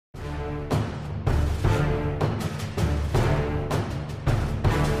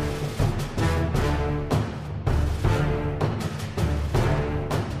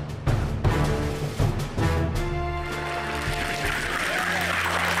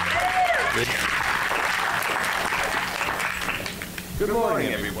Good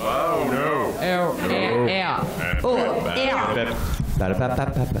morning, everyone. Oh, no.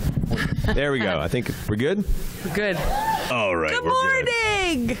 There we go. I think we're good? We're good. All right, Good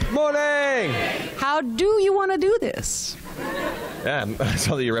morning. Good morning. How do you want to do this? Yeah, I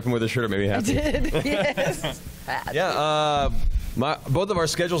saw that you're repping with a shirt. It made me happy. I did, yes. Yeah, both of our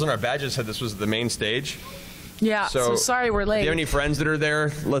schedules and our badges said this was the main stage. Yeah, so sorry we're late. If you have any friends that are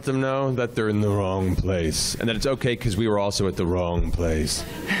there, let them know that they're in the wrong place. And that it's okay because we were also at the wrong place.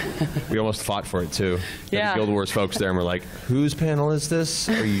 We almost fought for it, too. Yeah. The Guild Wars folks there, and we're like, whose panel is this?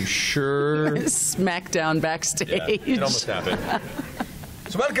 Are you sure? Smackdown backstage. Yeah, it almost happened.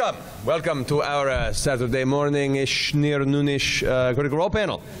 So welcome. Welcome to our Saturday morning-ish, near noonish Critical Role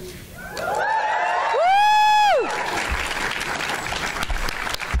panel.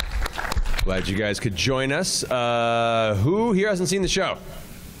 Glad you guys could join us. Who here hasn't seen the show?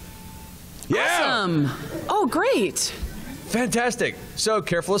 Yeah! Awesome. Oh, great. Fantastic. So,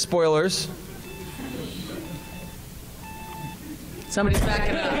 careful of spoilers. Somebody's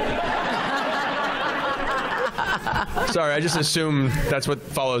backing up. Sorry, I just assumed that's what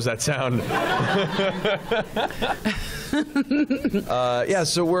follows that sound. Yeah,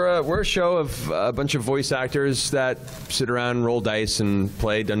 so we're a show of a bunch of voice actors that sit around, roll dice, and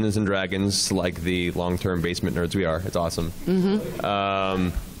play Dungeons and Dragons like the long-term basement nerds we are. It's awesome. Mm-hmm.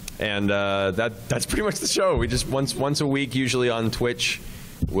 That's pretty much the show. We just once a week, usually on Twitch,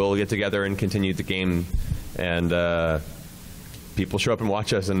 we'll get together and continue the game, and people show up and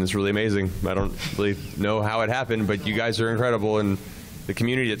watch us, and it's really amazing. I don't really know how it happened, but you guys are incredible, and the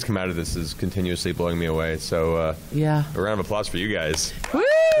community that's come out of this is continuously blowing me away. So, yeah, a round of applause for you guys. Woo!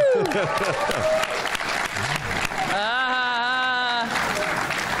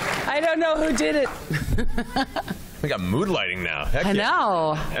 I don't know who did it. We got mood lighting now. Heck I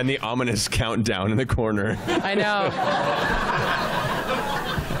know. And the ominous countdown in the corner. I know.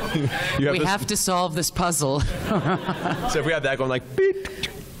 We have to solve this puzzle. So if we have that going like beep,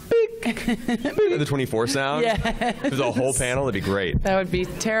 beep, beep, the 24 sound, yes. There's a whole panel, that'd be great. That would be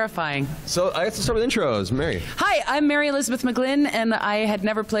terrifying. So I have to start with intros. Mary. Hi, I'm Mary Elizabeth McGlynn, and I had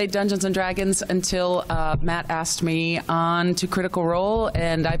never played Dungeons and Dragons until Matt asked me on to Critical Role,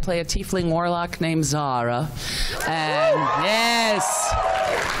 and I play a Tiefling Warlock named Zahra. And yes.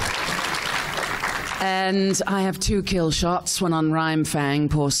 And I have 2 kill shots, one on Rhyme Fang,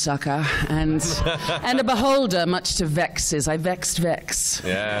 poor sucker, and a beholder, much to Vex's. I vexed Vex.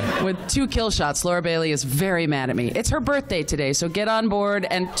 Yeah. With 2 kill shots. Laura Bailey is very mad at me. It's her birthday today, so get on board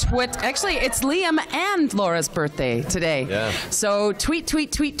and tweet. Actually, it's Liam and Laura's birthday today. Yeah. So tweet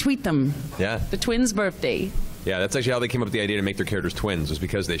them. Yeah. The twins' birthday. Yeah, that's actually how they came up with the idea to make their characters twins, was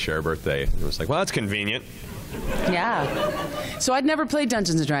because they share a birthday. It was like, well, that's convenient. Yeah. So I'd never played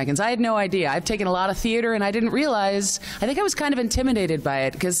Dungeons & Dragons. I had no idea. I've taken a lot of theater, and I didn't realize, I think I was kind of intimidated by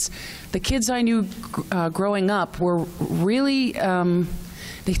it, because the kids I knew growing up were really,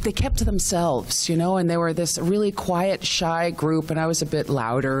 they kept to themselves, you know, and they were this really quiet, shy group, and I was a bit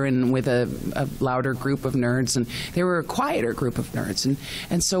louder and with a louder group of nerds, and they were a quieter group of nerds,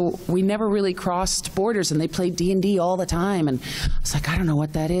 and so we never really crossed borders, and they played D&D all the time, and I was like, I don't know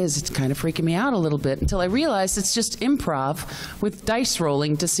what that is. It's kind of freaking me out a little bit, until I realized it's just improv with dice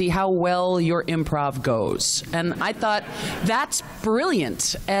rolling to see how well your improv goes. And I thought, that's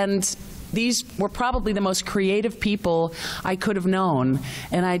brilliant, and these were probably the most creative people I could have known,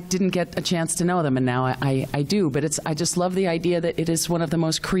 and I didn't get a chance to know them, and now I do. But I just love the idea that it is one of the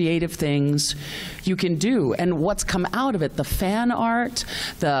most creative things you can do. And what's come out of it, the fan art,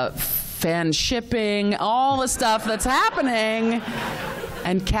 the fan shipping, all the stuff that's happening.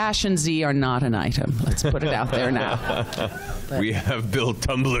 And Cash and Z are not an item. Let's put it out there now. But we have built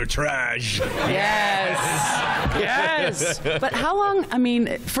Tumblr trash. Yes. Yes. But how long, I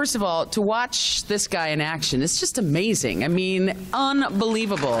mean, first of all, to watch this guy in action, it's just amazing. I mean,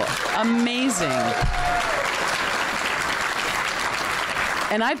 unbelievable. Amazing.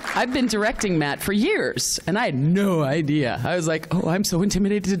 And I've been directing Matt for years, and I had no idea. I was like, oh, I'm so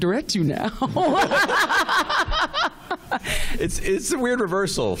intimidated to direct you now. It's a weird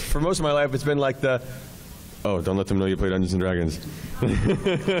reversal. For most of my life, it's been like the, oh, don't let them know you play Dungeons & Dragons.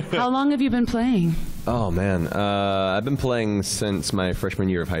 How long have you been playing? Oh, man. I've been playing since my freshman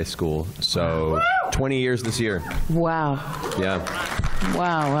year of high school, so 20 years this year. Wow. Yeah.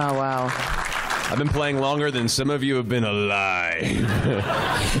 Wow, wow, wow. I've been playing longer than some of you have been alive.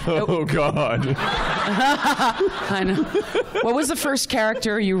 Oh, God. I know. What was the first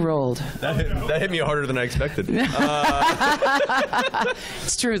character you rolled? That hit me harder than I expected.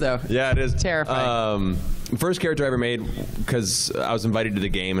 It's true, though. Yeah, it is. Terrifying. First character I ever made, because I was invited to the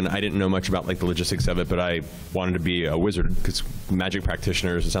game and I didn't know much about like the logistics of it, but I wanted to be a wizard because magic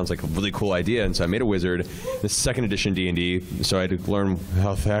practitioners, it sounds like a really cool idea, and so I made a wizard. This is 2nd edition D&D, so I had to learn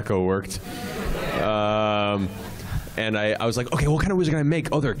how THAC0 worked. And I was like, okay, what kind of wizard can I make?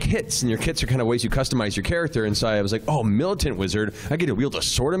 Oh, they're kits, and your kits are kind of ways you customize your character. And so I was like, oh, militant wizard. I get to wield a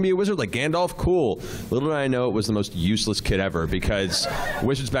sword and be a wizard like Gandalf? Cool. Little did I know it was the most useless kit ever, because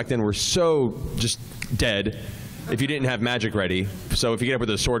wizards back then were so just dead if you didn't have magic ready. So if you get up with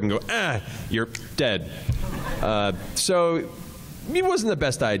a sword and go, you're dead. So it wasn't the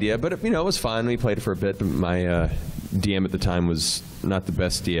best idea, but it was fun. We played it for a bit. My DM at the time was not the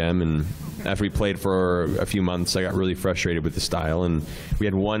best DM, and after we played for a few months, I got really frustrated with the style, and we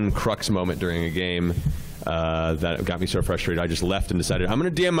had one crux moment during a game that got me so frustrated. I just left and decided, I'm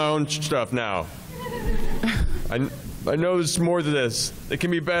going to DM my own stuff now. I know there's more to this. It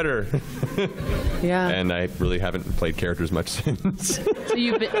can be better. Yeah. And I really haven't played characters much since. So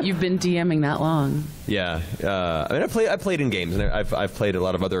you've been DMing that long? Yeah. I mean, I played in games, and I've played a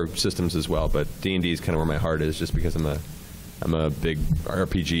lot of other systems as well, but D&D is kind of where my heart is, just because I'm a big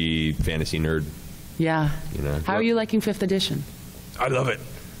RPG fantasy nerd. Yeah. How are you liking 5th edition? I love it.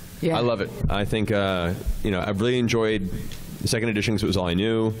 Yeah. I love it. I think, I really enjoyed the 2nd edition because it was all I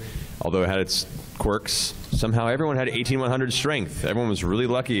knew, although it had its quirks. Somehow everyone had 18,100 strength. Everyone was really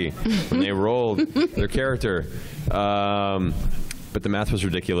lucky when they rolled their character. But the math was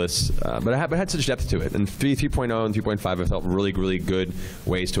ridiculous. But it had such depth to it. And 3.0 and 3.5 I felt really, really good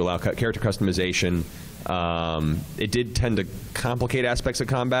ways to allow character customization. It did tend to complicate aspects of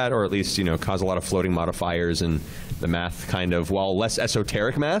combat, or at least, cause a lot of floating modifiers and the math kind of, while less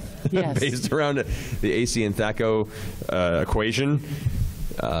esoteric math, yes. based around the AC and THAC0 equation.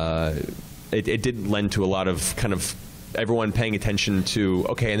 It did lend to a lot of kind of everyone paying attention to,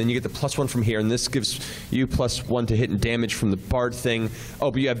 okay, and then you get the +1 from here, and this gives you +1 to hit and damage from the bard thing.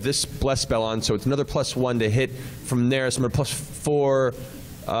 Oh, but you have this bless spell on, so it's another +1 to hit from there, so I'm +4.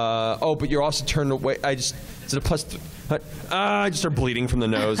 Oh, but you're also turned away. Is it a I just start bleeding from the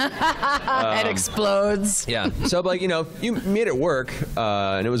nose. It explodes. Yeah. So, like, you made it work,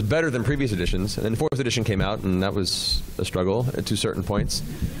 and it was better than previous editions. And then 4th edition came out, and that was a struggle to certain points.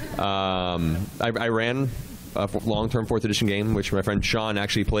 I ran a long-term 4th edition game, which my friend Sean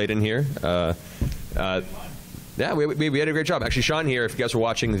actually played in here. Yeah, we had a great job. Actually, Sean here, if you guys were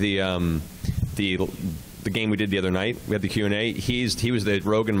watching the game we did the other night, we had the Q&A. He was the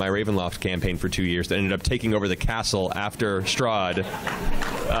rogue in my Ravenloft campaign for 2 years that ended up taking over the castle after Strahd.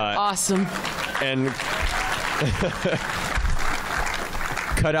 Awesome. And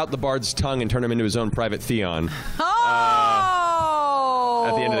cut out the bard's tongue and turn him into his own private Theon.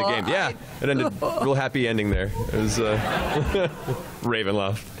 At the end of the game. Yeah, it ended real happy ending there. It was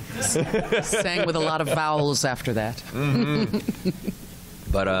Ravenloft. Sang with a lot of vowels after that. Mm-hmm.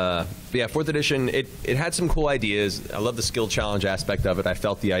 But yeah, 4th edition, it had some cool ideas. I love the skill challenge aspect of it. I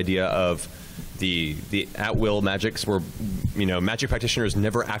felt the idea of the at-will magics where, magic practitioners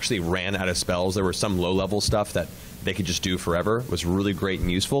never actually ran out of spells. There were some low-level stuff that they could just do forever. It was really great and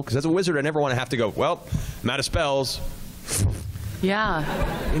useful. Because as a wizard, I never want to have to go, well, I'm out of spells. Yeah.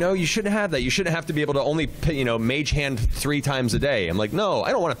 You shouldn't have that. You shouldn't have to be able to only, mage hand 3 times a day. I'm like, no,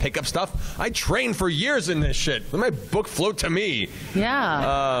 I don't want to pick up stuff. I trained for years in this shit. Let my book float to me.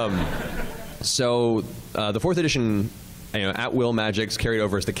 Yeah. So the 4th edition, at-will magics carried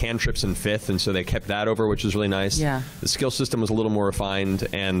over as the cantrips in 5th, and so they kept that over, which was really nice. Yeah. The skill system was a little more refined,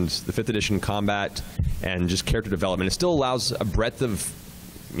 and the 5th edition combat and just character development, it still allows a breadth of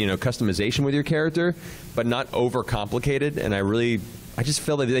customization with your character, but not overcomplicated. And I just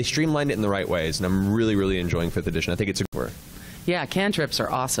feel that they streamlined it in the right ways, and I'm really, really enjoying 5th edition. I think it's a good work. Yeah, cantrips are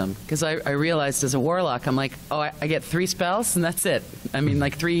awesome, because I realized as a warlock, I'm like, oh, I get 3 spells, and that's it. I mean,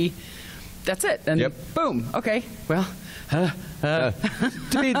 like 3, that's it. And yep. Boom, okay, well.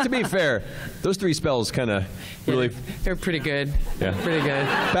 To be fair, those 3 spells kind of really... They're pretty good. Yeah. Pretty good.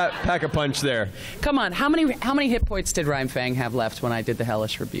 Pack a punch there. Come on, how many hit points did Rhymefang have left when I did the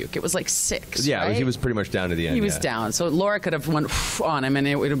Hellish Rebuke? It was like 6, Yeah, right? he was pretty much down to the end. He was down, so Laura could have went on him, and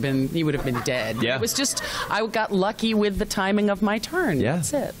he would have been dead. Yeah. It was just, I got lucky with the timing of my turn. Yeah,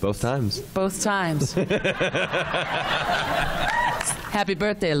 That's it. Both times. Both times. Happy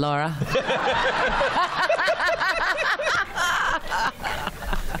birthday, Laura.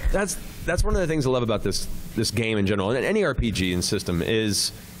 That's one of the things I love about this game in general, and any RPG and system,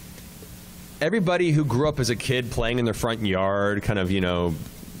 is everybody who grew up as a kid playing in their front yard, kind of,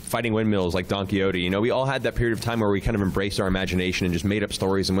 fighting windmills like Don Quixote. We all had that period of time where we kind of embraced our imagination and just made up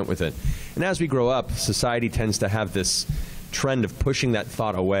stories and went with it. And as we grow up, society tends to have this trend of pushing that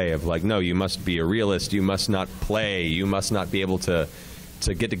thought away of like, no, you must be a realist, you must not play, you must not be able to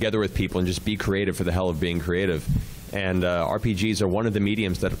get together with people and just be creative for the hell of being creative. And RPGs are one of the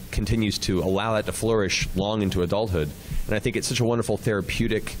mediums that continues to allow that to flourish long into adulthood. And I think it's such a wonderful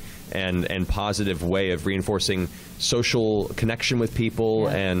therapeutic and positive way of reinforcing social connection with people.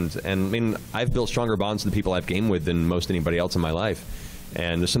 And I mean, I've built stronger bonds with the people I've gamed with than most anybody else in my life.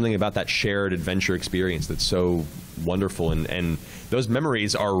 And there's something about that shared adventure experience that's so wonderful, and those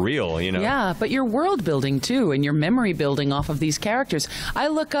memories are real, you know? Yeah, but you're world building too, and you're memory building off of these characters. I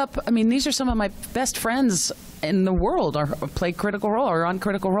look up, I mean, these are some of my best friends in the world or play Critical Role or on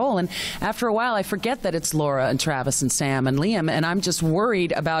Critical Role, and after a while I forget that it's Laura and Travis and Sam and Liam, and I'm just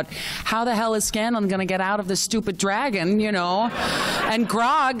worried about how the hell is Scanlan going to get out of this stupid dragon, you know? And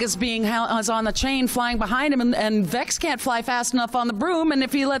Grog is on the chain flying behind him, and Vex can't fly fast enough on the broom, and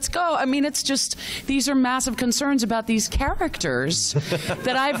if he lets go, I mean, it's just, these are massive concerns about these characters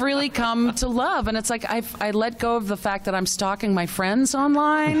that I've really come to love, and it's like I let go of the fact that I'm stalking my friends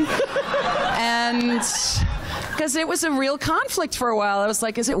online, and because it was a real conflict for a while. I was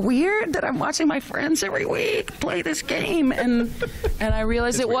like, is it weird that I'm watching my friends every week play this game? And I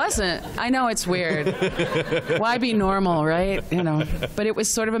realized it wasn't. I know it's weird. Why be normal, right? You know. But it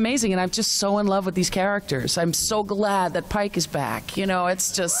was sort of amazing, and I'm just so in love with these characters. I'm so glad that Pike is back. You know,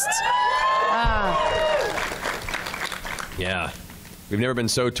 it's just. Yeah. We've never been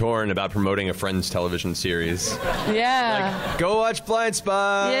so torn about promoting a Friends television series. Yeah. Like, go watch Blind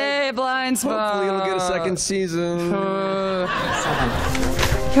Spot. Yay, Blind Spot. Hopefully it'll get a second season.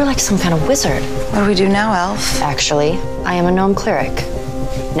 You're like some kind of wizard. What do we do now, Elf? Actually, I am a gnome cleric.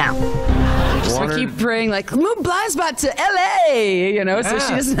 Now. So I keep praying, like, move Blind Spot to L.A., you know, so she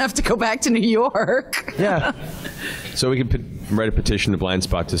doesn't have to go back to New York. Yeah. So we could write a petition to Blind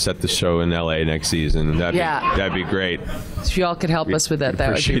Spot to set the show in L.A. next season. That'd be great. If y'all could help us with that,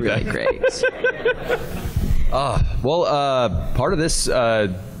 that would be really great. Part of this,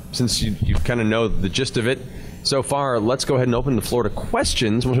 since you kind of know the gist of it so far, let's go ahead and open the floor to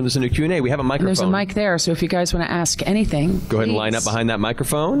questions. We'll turn this into Q&A. We have a microphone. There's a mic there, so if you guys want to ask anything, go ahead and line up behind that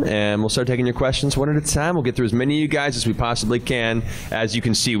microphone, and we'll start taking your questions one at a time. We'll get through as many of you guys as we possibly can. As you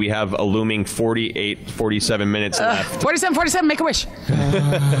can see, we have a looming 47 minutes left. 47, make a wish.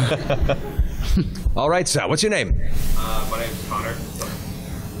 All right, Sal, what's your name? My name's Connor.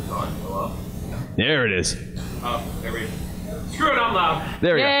 Hello? There it is. Oh, there we go. Screw it, I'm loud.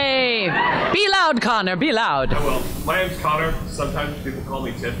 There we go. Yay! Be loud, Connor, be loud. I will. My name's Connor. Sometimes people call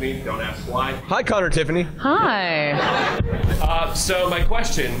me Tiffany. Don't ask why. Hi, Connor, Tiffany. Hi. So my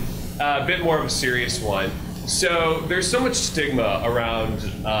question, a bit more of a serious one. So there's so much stigma around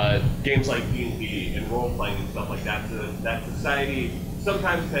games like D&D and role-playing and stuff like that, that society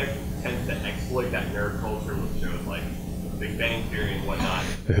sometimes tends to exploit that nerd culture with shows like Big Bang Theory and whatnot.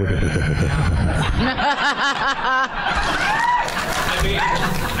 I mean,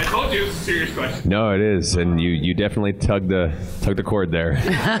 I told you it was a serious question. No, it is, and you definitely tugged the cord there.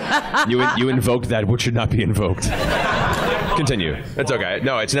 you invoked that which should not be invoked. Continue. That's okay.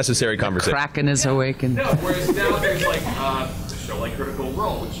 No, it's necessary conversation. Kraken is awakened. No, whereas now there's like a show like Critical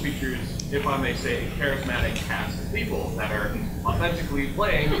Role, which features, if I may say, a charismatic cast of people that are authentically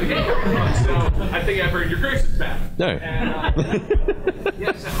playing the game. So I think I've heard your grace is back. No. And,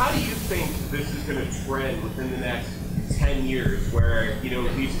 yeah, so how do you think this is going to trend within the next 10 years where, you know,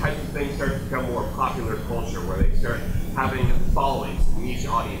 these types of things start to become more popular culture, where they start having followings, niche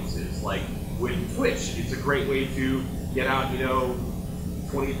audiences? Like with Twitch, it's a great way to get out, you know,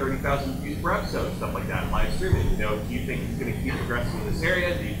 20, 30,000 views per episode, stuff like that, live streaming. You know, do you think it's going to keep progressing in this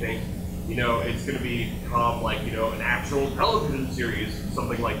area? Do you think, you know, it's going to become like, you know, an actual television series,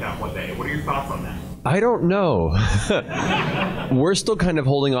 something like that one day? What are your thoughts on that? I don't know. We're still kind of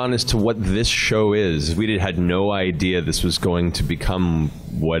holding on as to what this show is. We had no idea this was going to become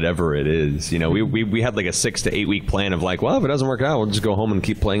whatever it is. You know, we had like a 6 to 8 week plan of like, well, if it doesn't work out, we'll just go home and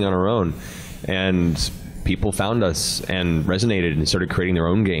keep playing on our own. And people found us and resonated and started creating their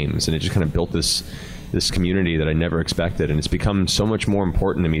own games, and it just kind of built this community that I never expected, and it's become so much more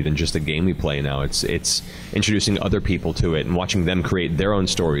important to me than just a game we play now. It's introducing other people to it and watching them create their own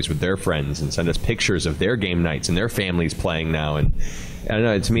stories with their friends and send us pictures of their game nights and their families playing now. And I don't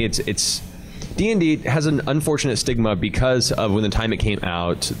know, to me, it's D&D has an unfortunate stigma because of when the time it came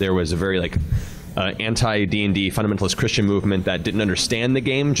out, there was a very like anti-D&D fundamentalist Christian movement that didn't understand the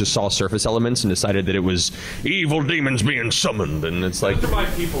game, just saw surface elements and decided that it was evil demons being summoned, and it's like... To my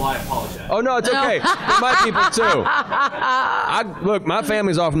people, I apologize. Oh, no, it's okay. They're my people, too. Look, my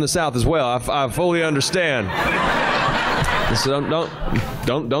family's all from the South as well. I fully understand. So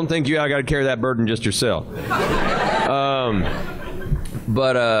don't think I got to carry that burden just yourself.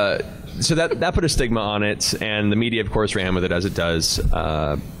 So that put a stigma on it, and the media, of course, ran with it as it does.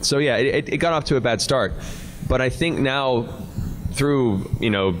 So yeah, it got off to a bad start. But I think now, through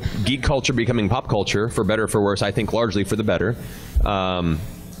geek culture becoming pop culture, for better or for worse, I think largely for the better.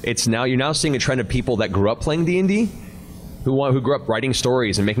 You're now seeing a trend of people that grew up playing D&D, who grew up writing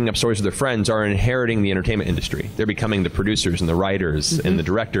stories and making up stories with their friends, are inheriting the entertainment industry. They're becoming the producers and the writers and the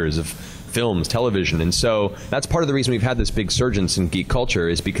directors of films, television. And so that's part of the reason we've had this big surgence in geek culture,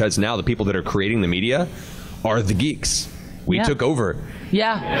 is because now the people that are creating the media are the geeks. We took over.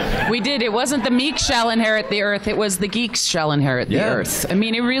 Yeah, we did. It wasn't the meek shall inherit the earth. It was the geeks shall inherit the earth. I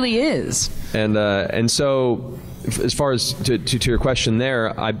mean, it really is. And so, as far as to your question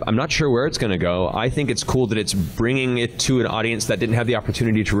there, I'm not sure where it's going to go. I think it's cool that it's bringing it to an audience that didn't have the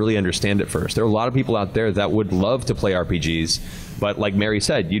opportunity to really understand it first. There are a lot of people out there that would love to play RPGs, but like Mary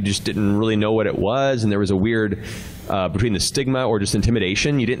said, you just didn't really know what it was, and there was a weird, between the stigma or just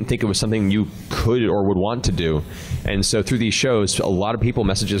intimidation, you didn't think it was something you could or would want to do. And so through these shows, a lot of people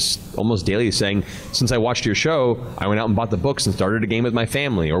message us almost daily saying, since I watched your show, I went out and bought the books and started a game with my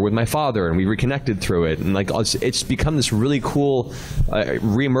family or with my father, and we reconnected through it. And it's become this really cool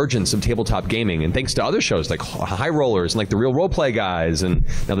reemergence of tabletop gaming. And thanks to other shows like High Rollers and like the Real Roleplay guys, and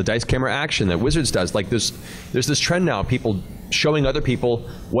now the Dice Camera Action that Wizards does, like there's this trend now of people showing other people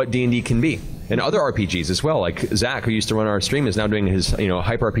what D&D can be. And other RPGs as well, like Zach, who used to run our stream, is now doing his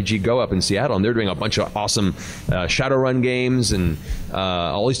Hyper RPG Go up in Seattle, and they're doing a bunch of awesome Shadowrun games and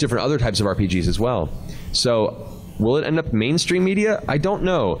all these different other types of RPGs as well. So will it end up mainstream media? I don't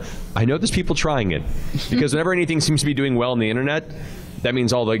know. I know there's people trying it, because whenever anything seems to be doing well on the internet, that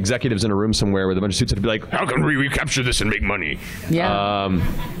means all the executives in a room somewhere with a bunch of suits would be like, how can we recapture this and make money? Yeah.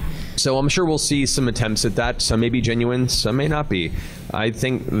 So I'm sure we'll see some attempts at that. Some may be genuine, some may not be. I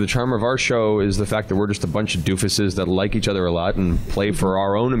think the charm of our show is the fact that we're just a bunch of doofuses that like each other a lot and play for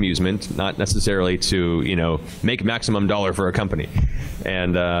our own amusement, not necessarily to, make maximum dollar for a company.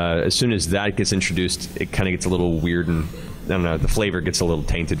 And as soon as that gets introduced, it kind of gets a little weird, and I don't know, the flavor gets a little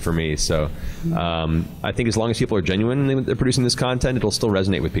tainted for me. So I think as long as people are genuine and they're producing this content, it'll still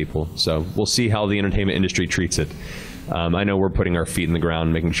resonate with people. So we'll see how the entertainment industry treats it. I know we're putting our feet in the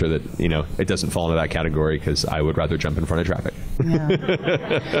ground, making sure that, it doesn't fall into that category, because I would rather jump in front of traffic.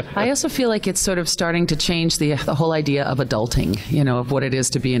 Yeah. I also feel like it's sort of starting to change the whole idea of adulting, of what it is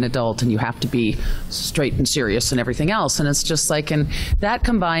to be an adult, and you have to be straight and serious and everything else. And it's just like, and that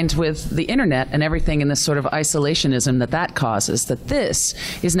combined with the internet and everything in this sort of isolationism that causes, that this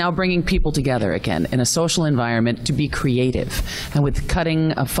is now bringing people together again in a social environment to be creative. And with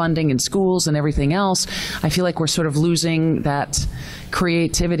cutting of funding in schools and everything else, I feel like we're sort of losing that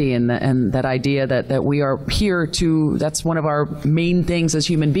creativity and that idea that we are here to, that's one of our main things as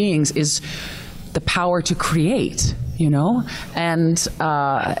human beings, is the power to create, and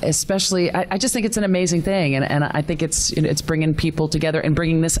especially, I just think it's an amazing thing, and I think it's bringing people together and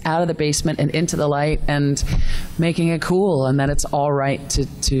bringing this out of the basement and into the light and making it cool, and that it's all right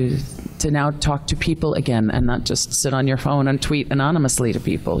to now talk to people again and not just sit on your phone and tweet anonymously to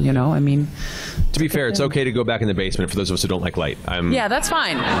people, I mean. To be fair, it's okay to go back in the basement for those of us who don't like light. Yeah, that's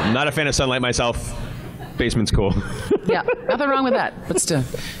fine. I'm not a fan of sunlight myself. Basement's cool. Yeah, nothing wrong with that. But still,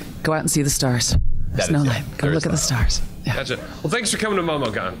 go out and see the stars. There's no light. Go look at the stars. Yeah. Gotcha. Well, thanks for coming to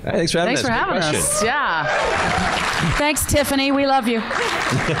MomoCon. Hey, thanks for having us. Thanks for having us. Yeah. Thanks, Tiffany. We love you. I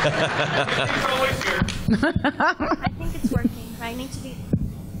think it's working. I need to be...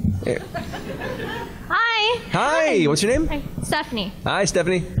 Here. Hi. Hi. What's your name? Hi. Stephanie. Hi,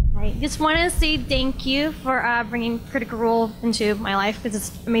 Stephanie. I just want to say thank you for bringing Critical Role into my life, because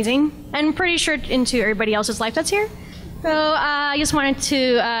it's amazing, and pretty sure into everybody else's life that's here. So I just wanted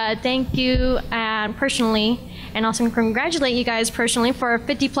to thank you personally, and also congratulate you guys personally for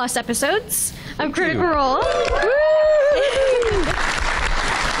 50+ episodes of Critical Role.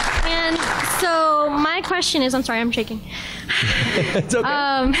 And so my question is, I'm sorry, I'm shaking. It's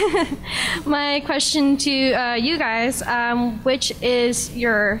okay. My question to you guys, which is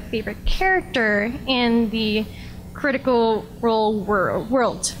your favorite character in the Critical Role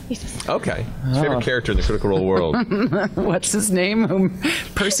world? Okay. His favorite character in the Critical Role world. What's his name? Whom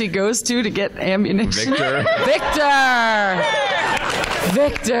Percy goes to get ammunition? Victor.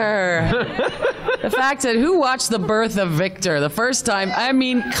 Victor! The fact that who watched the birth of Victor the first time? I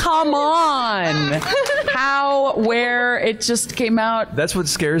mean, come on. How, where, it just came out. That's what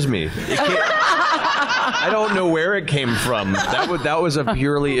scares me. I don't know where it came from. That was a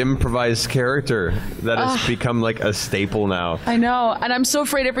purely improvised character that has become like a staple now. I know, and I'm so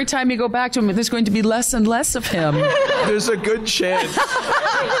afraid every time you go back to him, there's going to be less and less of him. There's a good chance.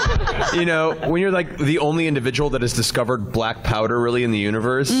 You know, when you're like the only individual that has discovered black powder really in the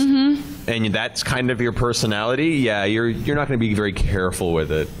universe, and that's kind of your personality, yeah, you're not going to be very careful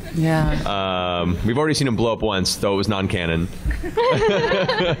with it. Yeah. We've already seen him blow up once, though it was non-canon.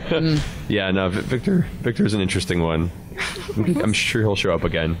 Yeah, no, Victor's an interesting one. I'm sure he'll show up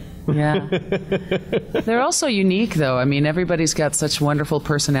again. Yeah. They're also unique, though. I mean, everybody's got such wonderful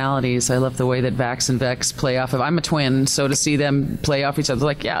personalities. I love the way that Vax and Vex play off of. I'm a twin, so to see them play off each other,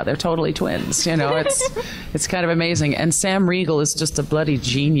 like, yeah, they're totally twins. You know, it's kind of amazing. And Sam Riegel is just a bloody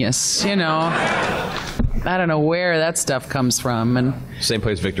genius. You know, I don't know where that stuff comes from. And same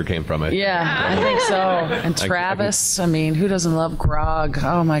place Victor came from, I think. Yeah, I think so. And Travis, I mean, who doesn't love Grog?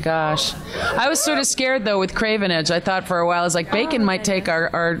 Oh my gosh. I was sort of scared though with Craven Edge. I thought for a while, I was like, Bacon might take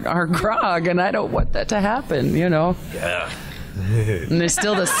our Grog, and I don't want that to happen, you know? Yeah. And there's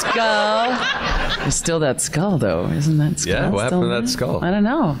still the skull. There's still that skull though, isn't that skull? Yeah, what happened to there? that skull? I don't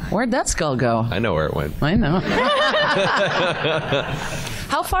know. Where'd that skull go? I know where it went. I know.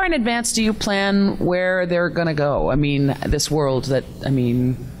 How far in advance do you plan where they're gonna go? I mean, this world that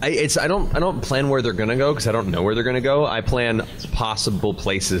I don't plan where they're gonna go because I don't know where they're gonna go. I plan possible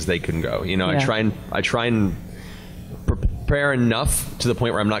places they can go. You know, Yeah. I try and prepare enough to the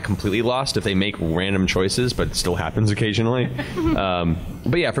point where I'm not completely lost if they make random choices, but it still happens occasionally.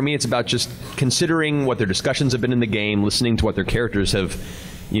 But yeah, for me, it's about just considering what their discussions have been in the game, listening to what their characters have,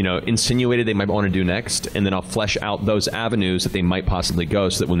 you know, insinuated they might want to do next, and then I'll flesh out those avenues that they might possibly go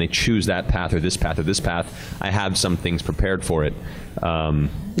so that when they choose that path or this path or this path, I have some things prepared for it.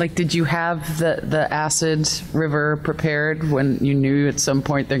 like, did you have the acid river prepared when you knew at some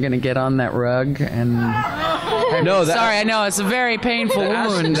point they're going to get on that rug? And no, sorry, I know it's a very painful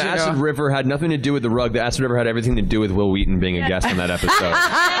wound. The acid river had nothing to do with the rug. The acid river had everything to do with Will Wheaton being a guest on that episode.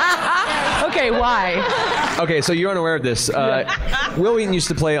 Okay, why? Okay, so you're unaware of this. Will Wheaton used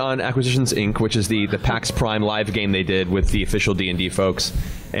to play on Acquisitions Inc., which is the PAX Prime live game they did with the official D&D folks,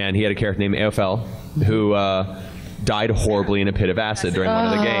 and he had a character named Aophel who died horribly in a pit of acid during one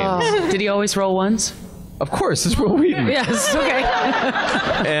of the games. Did he always roll ones? Of course, it's Will Wheaton. Yes, okay.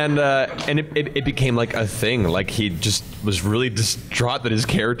 And it became like a thing. Like, he just was really distraught that his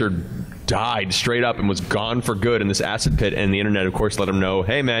character died straight up and was gone for good in this acid pit, and the internet of course let him know,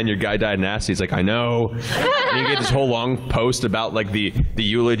 hey man, your guy died in acid. He's like, I know. And he gave this whole long post about like the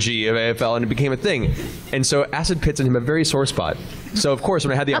eulogy of AFL, and it became a thing. And so acid pits in him a very sore spot. So of course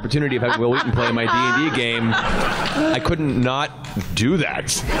when I had the opportunity of having Will Wheaton play my D&D game, I couldn't not do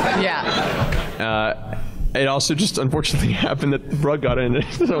that. Yeah. It also just unfortunately happened that the rug got in it.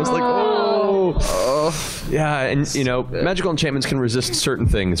 So I was like, oh. Yeah, and you know, magical enchantments can resist certain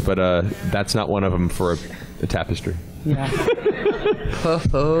things, but that's not one of them for a tapestry. Yeah.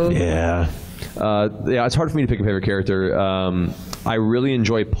 Yeah. Yeah, it's hard for me to pick a favorite character. I really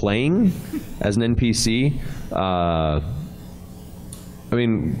enjoy playing as an NPC. I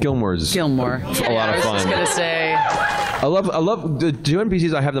mean, Gilmore's a lot of fun. I was just gonna say. I love the two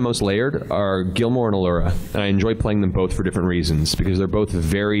NPCs I have the most layered are Gilmore and Allura, and I enjoy playing them both for different reasons because they're both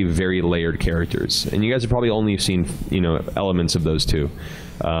very, very layered characters. And you guys have probably only seen, you know, elements of those two,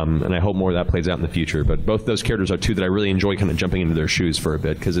 and I hope more of that plays out in the future. But both those characters are two that I really enjoy kind of jumping into their shoes for a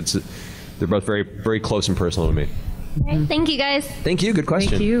bit because they're both very, very close and personal to me. Right, thank you guys. Thank you. Good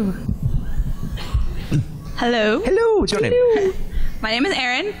question. Thank you. Hello. Hello. What's your name? My name is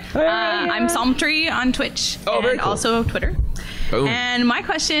Erin. I'm Psalmtree on Twitch very and cool. also Twitter. Oh. And my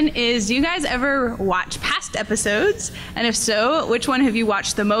question is, do you guys ever watch past episodes? And if so, which one have you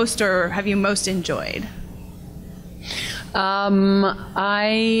watched the most or have you most enjoyed?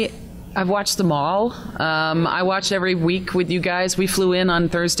 I've watched them all. I watch every week with you guys. We flew in on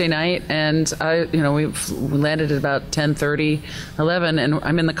Thursday night, and we landed at about 10:30, 11, and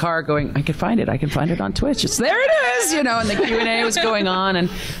I'm in the car going, I can find it on Twitch. There it is, you know. And the Q&A was going on, and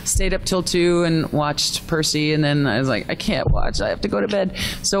stayed up till 2 and watched Percy, and then I was like, I can't watch. I have to go to bed.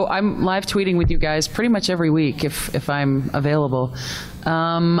 So I'm live tweeting with you guys pretty much every week if I'm available.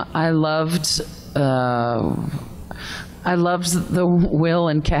 I loved the Will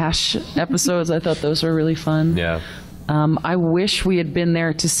and Cash episodes. I thought those were really fun. Yeah. I wish we had been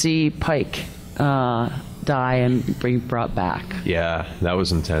there to see Pike die and be brought back. Yeah, that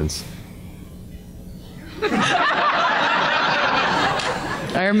was intense.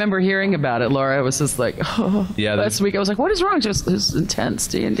 I remember hearing about it, Laura. I was just like, oh. Yeah, Last week I was like, what is wrong? Just this intense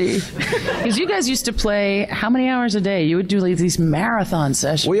D&D. Because you guys used to play how many hours a day? You would do like these marathon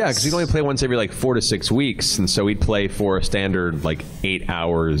sessions. Well, yeah, because we'd only play once every like 4 to 6 weeks, and so we'd play for a standard like 8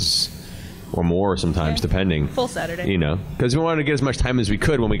 hours or more sometimes, depending. Full Saturday. You know, because we wanted to get as much time as we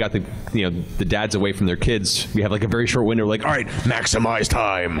could when we got the dads away from their kids. We have like a very short window. Like, all right, maximize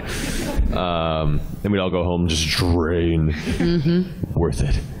time. Then we'd all go home just drain. Worth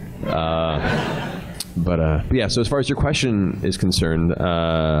it. But yeah, so as far as your question is concerned,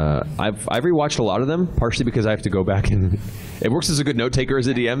 I've rewatched a lot of them, partially because I have to go back and it works as a good note taker as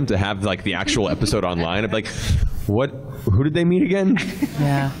a DM to have like the actual episode online. I'm like, who did they meet again?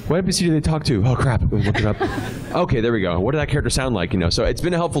 Yeah. What NPC did they talk to? Oh crap, look it up. Okay, there we go. What did that character sound like? So it's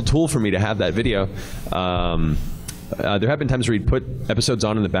been a helpful tool for me to have that video. There have been times where we'd put episodes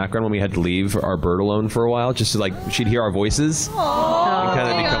on in the background when we had to leave our bird alone for a while, just to like she'd hear our voices and kind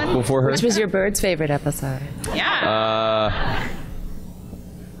of be comfortable for her. Which was your bird's favorite episode? Yeah.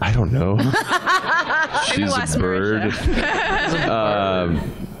 I don't know. Maybe She's last a bird.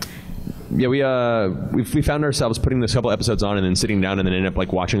 Yeah, we found ourselves putting this couple episodes on and then sitting down and then end up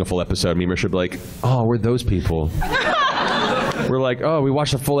like watching a full episode. Me and Mercer would be like, oh, we're those people. We're like, oh, we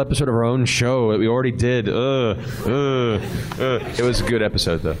watched a full episode of our own show that we already did. It was a good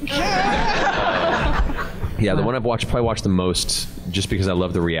episode, though. Yeah, the one I've probably watched the most, just because I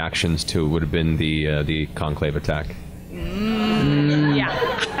love the reactions to it, would have been the Conclave attack. Yeah.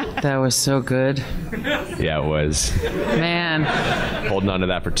 That was so good. Yeah, it was. Man. Holding on to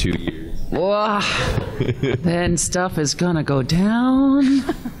that for 2 years. Whoa. Then stuff is gonna go down.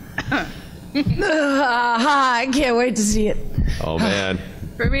 I can't wait to see it. Oh, man.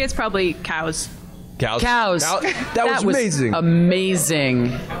 For me, it's probably cows. Cows. That was amazing.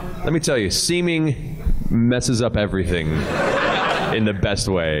 Amazing. Let me tell you, seeming messes up everything in the best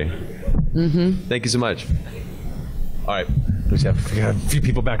way. Thank you so much. All right. We got a few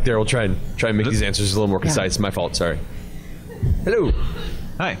people back there. We'll try and make these answers a little more concise. My fault. Sorry. Hello.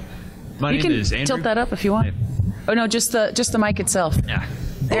 Hi. My You name can is Andrew. tilt that up if you want. Oh no, just the mic itself. Yeah.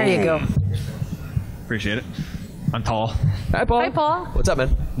 There you go. Appreciate it. I'm tall. Hi, Paul. Hi, Paul. What's up,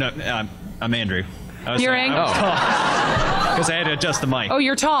 man? No, I'm Andrew. You're Andrew. Because I had to adjust the mic. Oh,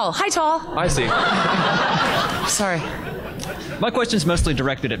 you're tall. Hi, tall. I see. Sorry. My question's mostly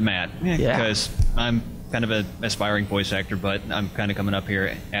directed at Matt. Yeah. Because I'm kind of an aspiring voice actor, but I'm kind of coming up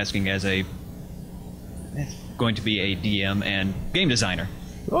here asking as going to be a DM and game designer.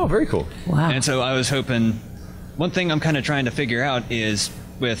 Oh, very cool. Wow. And so I was hoping, one thing I'm kind of trying to figure out is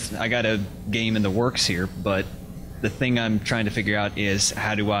I got a game in the works here, but the thing I'm trying to figure out is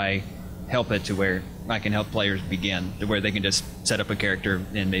how do I help it to where I can help players begin, to where they can just set up a character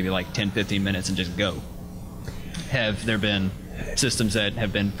in maybe like 10, 15 minutes and just go. Have there been systems that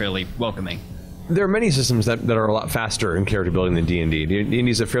have been fairly welcoming? There are many systems that are a lot faster in character building than D&D. D&D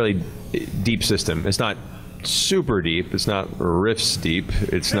is a fairly deep system. It's not super deep. It's not Rifts deep.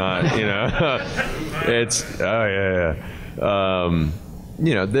 It's not, it's, but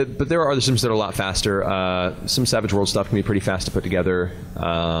there are other systems that are a lot faster. Some Savage World stuff can be pretty fast to put together.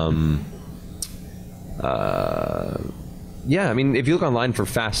 Yeah, I mean, if you look online for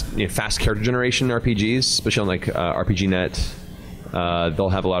fast character generation RPGs, especially on like RPG.net, they'll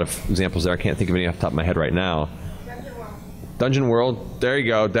have a lot of examples there. I can't think of any off the top of my head right now. Dungeon World, there you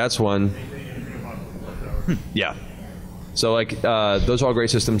go. That's one. Yeah. So like those are all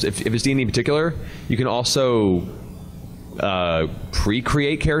great systems. If it's D&D in particular, you can also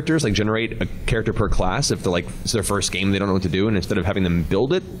pre-create characters, like generate a character per class. If they're like it's their first game, they don't know what to do, and instead of having them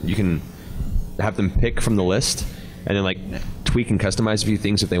build it, you can have them pick from the list and then like tweak and customize a few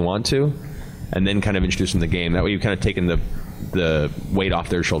things if they want to, and then kind of introduce them to the game. That way you've kind of taken the weight off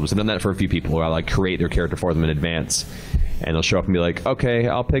their shoulders. I've done that for a few people where I like create their character for them in advance, and they'll show up and be like, okay,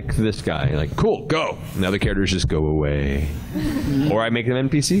 I'll pick this guy. And like, cool, go. And the other characters just go away. Or I make them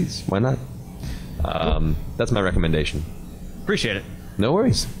NPCs. Why not? That's my recommendation. Appreciate it. No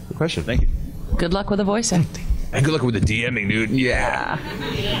worries. Good question. Thank you. Good luck with the voice acting. And good luck with the DMing, dude. Yeah.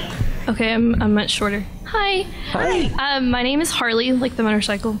 Okay, I'm much shorter. Hi. Hi. My name is Harley, like the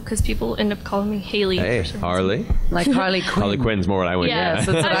motorcycle, because people end up calling me Haley. Hey, for some reason. Harley. Like Harley Quinn. Harley Quinn's more what I would. Yeah. Yes,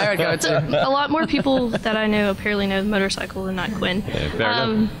 that's what I would go to. A lot more people that I know apparently know motorcycle and not Quinn. Yeah, fair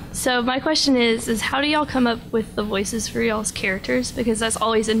enough. So my question is how do y'all come up with the voices for y'all's characters? Because that's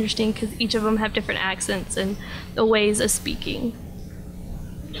always interesting, because each of them have different accents and the ways of speaking.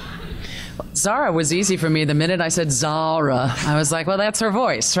 Zahra was easy for me. The minute I said Zahra, I was like, well, that's her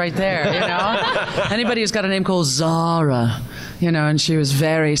voice right there, Anybody who's got a name called Zahra, and she was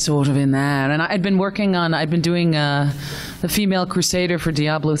very sort of in that. And I'd been doing the female crusader for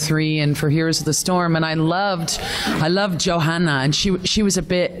Diablo 3 and for Heroes of the Storm, and I loved Johanna, and she was a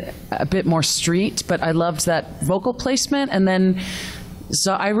bit more street, but I loved that vocal placement. And then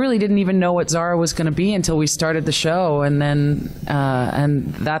I really didn't even know what Zahra was going to be until we started the show, and then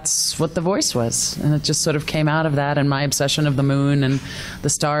and that's what the voice was, and it just sort of came out of that and my obsession of the moon and the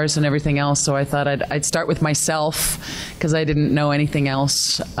stars and everything else. So I thought I'd start with myself because I didn't know anything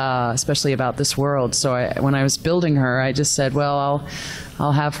else, especially about this world. So when I was building her, I just said, well,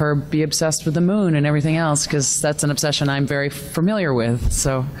 I'll have her be obsessed with the moon and everything else because that's an obsession I'm very familiar with.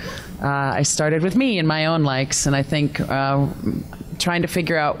 So I started with me and my own likes, and I think trying to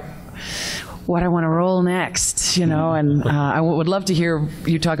figure out what I want to roll next, and I would love to hear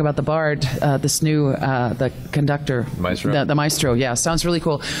you talk about the bard, this new, the conductor. Maestro? The maestro, yeah, sounds really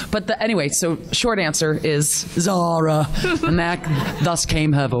cool. But anyway, so short answer is Zahra, and thus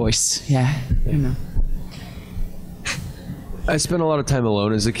came her voice, yeah. I spent a lot of time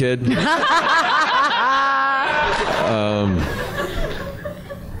alone as a kid.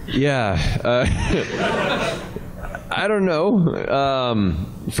 I don't know.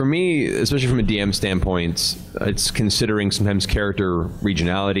 For me, especially from a DM standpoint, it's considering sometimes character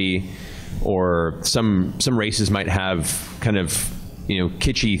regionality, or some races might have kind of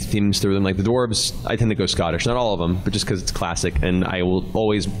kitschy themes through them. Like the dwarves, I tend to go Scottish. Not all of them, but just because it's classic, and I will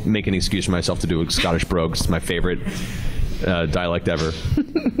always make an excuse for myself to do a Scottish brogue. It's my favorite dialect ever.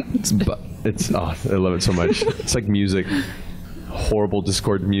 I love it so much. It's like music. Horrible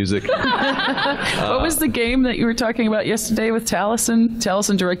Discord music. What was the game that you were talking about yesterday with Taliesin?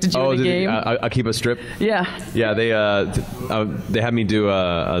 Taliesin directed you in a game. I'll keep a strip. Yeah. Yeah, they had me do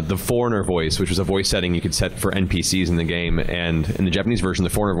the foreigner voice, which was a voice setting you could set for NPCs in the game. And in the Japanese version, the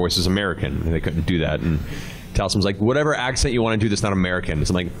foreigner voice is American, and they couldn't do that. And Taliesin was like, whatever accent you want to do that's not American.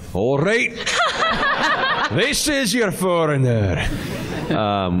 So I'm like, all right. This is your foreigner.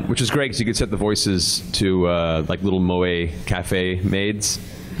 Which is great because you could set the voices to like little Moe cafe maids,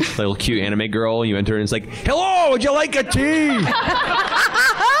 little cute anime girl. You enter and it's like, "Hello, would you like a tea?"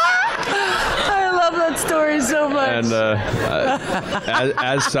 I love that story so much. And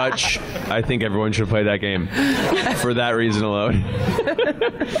as such, I think everyone should play that game for that reason alone.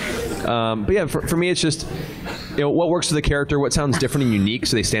 But yeah, for me, it's just what works for the character, what sounds different and unique,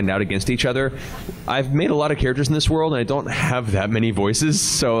 so they stand out against each other. I've made a lot of characters in this world, and I don't have that many voices,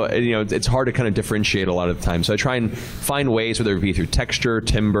 so it's hard to kind of differentiate a lot of the time. So I try and find ways, whether it be through texture,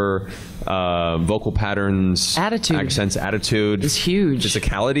 timbre, vocal patterns, accents, attitude. It's huge.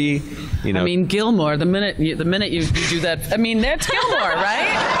 Physicality. I mean, Gilmore. The minute you do that, I mean, that's Gilmore, right?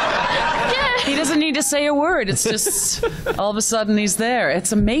 Yeah. He doesn't need to say a word. It's just all of a sudden he's there.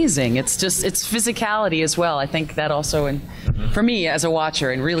 It's amazing. It's physicality as well. I think that also, for me as a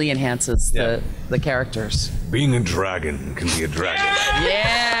watcher, it really enhances the characters. Being a dragon can be a dragon.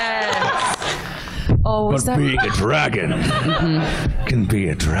 Yes. Oh, but being a dragon can be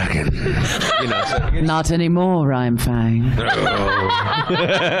a dragon. Not anymore, Rhymefang.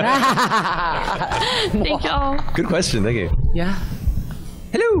 Thank y'all. Good question. Thank you. Yeah.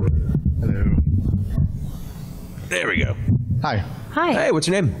 Hello. Hello. There we go. Hi. Hi. Hey, what's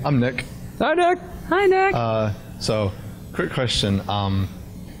your name? I'm Nick. Hi, Nick. Hi, Nick. So, quick question.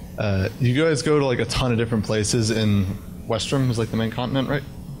 You guys go to like a ton of different places in Westrom, is like the main continent, right?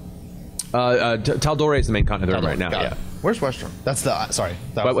 Taldore is the main continent they're in right now. Got Yeah. it. Where's Westrom? That's the, sorry.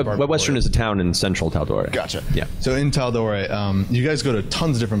 Western is a town in central Taldore. Gotcha. Yeah. So in Taldore, you guys go to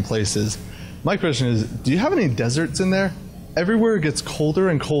tons of different places. My question is, do you have any deserts in there? Everywhere gets colder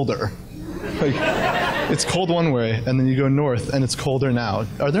and colder. Like, it's cold one way, and then you go north, and it's colder now.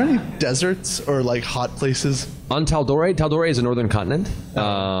 Are there any deserts or like hot places? On Taldore is a northern continent.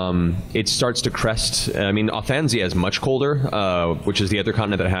 It starts to crest. I mean, Othanzia is much colder, which is the other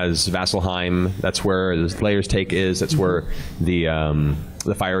continent that has Vasselheim. That's where the Slayer's Take is. That's where the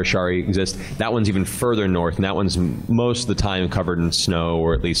Fire Ashari exists. That one's even further north, and that one's most of the time covered in snow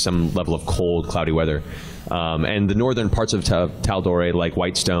or at least some level of cold, cloudy weather. And the northern parts of Taldore, like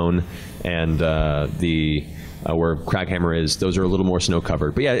Whitestone and where Craghammer is, those are a little more snow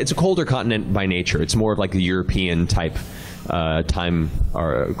covered. But yeah, it's a colder continent by nature. It's more of like the European type time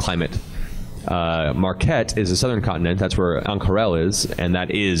or climate. Marquette is a southern continent. That's where Ankarel is, and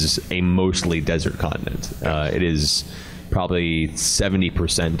that is a mostly desert continent. It is probably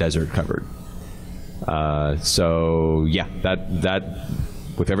 70% desert covered. So yeah, that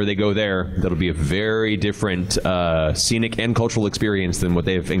if ever they go there, that'll be a very different scenic and cultural experience than what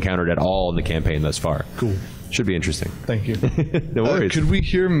they've encountered at all in the campaign thus far. Cool. Should be interesting. Thank you. No worries. Could we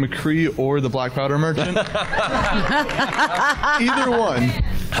hear McCree or the Black Powder Merchant? Either one.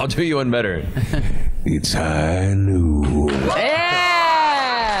 I'll do you one better. It's high noon.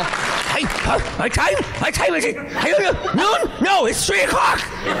 Yeah! Hey, my time is it? Noon? No, it's 3 o'clock.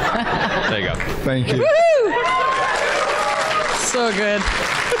 There you go. Thank you. So good.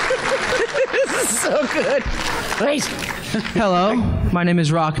 This is so good. Wait. Hello, my name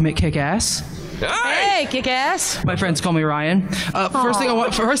is Rock McKickass. Hey, kick-ass. My friends call me Ryan. First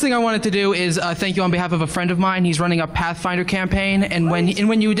thing I wanted to do is thank you on behalf of a friend of mine. He's running a Pathfinder campaign, and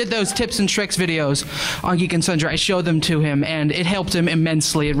when you did those tips and tricks videos on Geek and Sundry, I showed them to him, and it helped him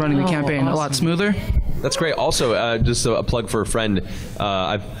immensely in running the campaign a lot smoother. That's great. Also, just a plug for a friend.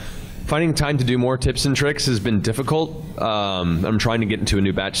 Finding time to do more tips and tricks has been difficult. I'm trying to get into a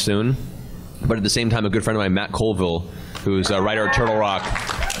new batch soon. But at the same time, a good friend of mine, Matt Colville, who's a writer at Turtle Rock,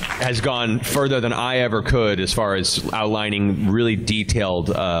 has gone further than I ever could as far as outlining really detailed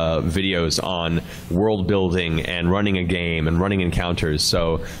videos on world building and running a game and running encounters.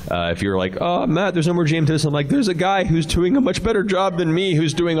 So if you're like, oh, Matt, there's no more GM to this, I'm like, there's a guy who's doing a much better job than me,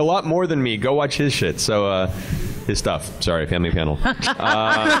 who's doing a lot more than me. Go watch his shit. So his stuff. Sorry, family panel.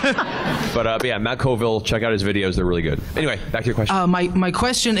 But yeah, Matt Colville, check out his videos. They're really good. Anyway, back to your question. My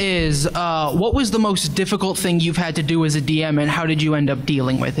question is, what was the most difficult thing you've had to do as a DM, and how did you end up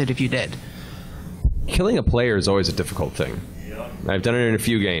dealing with it if you did? Killing a player is always a difficult thing. I've done it in a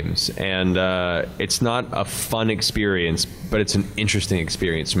few games, and it's not a fun experience, but it's an interesting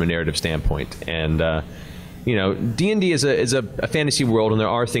experience from a narrative standpoint. And you know, D&D is a fantasy world, and there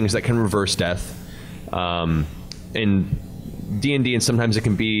are things that can reverse death. In D&D, and sometimes it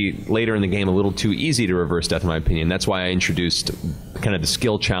can be later in the game a little too easy to reverse death, in my opinion. That's why I introduced kind of the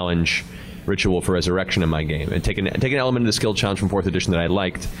skill challenge ritual for resurrection in my game, and take an element of the skill challenge from 4th edition that I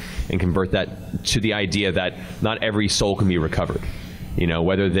liked and convert that to the idea that not every soul can be recovered. You know,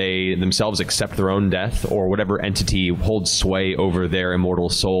 whether they themselves accept their own death or whatever entity holds sway over their immortal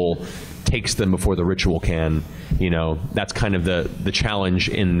soul takes them before the ritual can. You know, that's kind of the challenge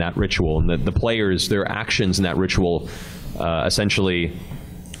in that ritual. And the players, their actions in that ritual essentially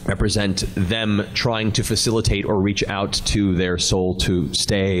represent them trying to facilitate or reach out to their soul to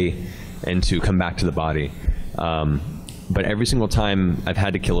stay and to come back to the body. But every single time I've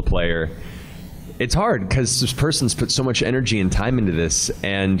had to kill a player, it's hard because this person's put so much energy and time into this,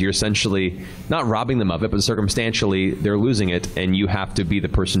 and you're essentially not robbing them of it, but circumstantially they're losing it, and you have to be the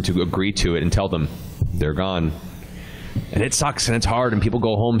person to agree to it and tell them they're gone. And it sucks, and it's hard, and people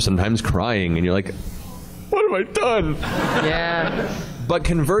go home sometimes crying, and you're like, what have I done? Yeah. But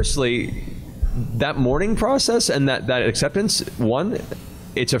conversely, that mourning process and that acceptance, one,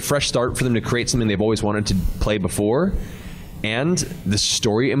 it's a fresh start for them to create something they've always wanted to play before. And the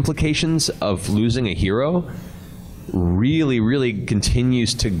story implications of losing a hero really, really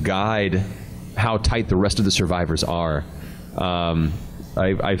continues to guide how tight the rest of the survivors are. I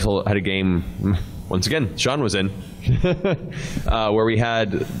had a game, once again, Sean was in, where we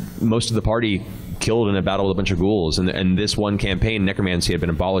had most of the party killed in a battle with a bunch of ghouls. And this one campaign, necromancy, had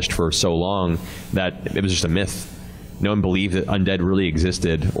been abolished for so long that it was just a myth. No one believed that undead really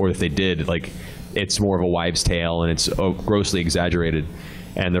existed, or if they did, like, it's more of a wives' tale, and it's grossly exaggerated.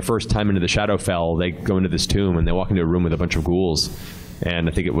 And their first time into the Shadowfell, they go into this tomb, and they walk into a room with a bunch of ghouls. And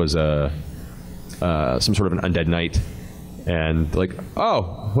I think it was some sort of an undead knight. And they're like,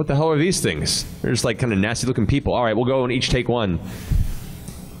 oh, what the hell are these things? They're just like kind of nasty-looking people. All right, we'll go and each take one.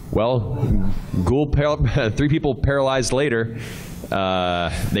 Well, 3 people paralyzed later,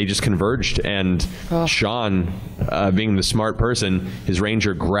 they just converged, and Sean, being the smart person, his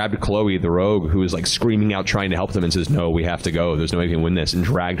ranger grabbed Chloe, the rogue, who was like screaming out trying to help them, and says, no, we have to go, there's no way we can win this, and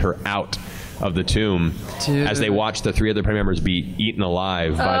dragged her out of the tomb. Dude. As they watched the 3 other party members be eaten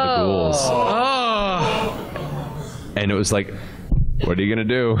alive by the ghouls. And it was like, what are you gonna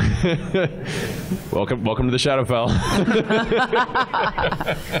do? welcome to the Shadowfell.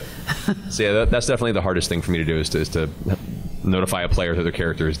 So yeah, that's definitely the hardest thing for me to do, is to notify a player that their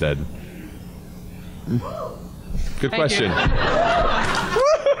character is dead. Good question.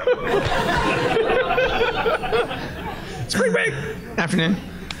 Spring break. Afternoon.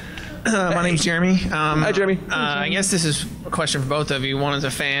 My name's Jeremy. Hi, Jeremy. I guess this is a question for both of you. One is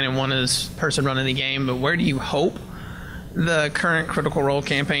a fan and one is person running the game. But where do you hope the current Critical Role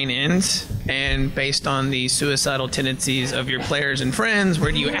campaign ends? And based on the suicidal tendencies of your players and friends,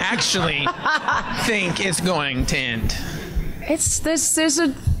 where do you actually think it's going to end? There's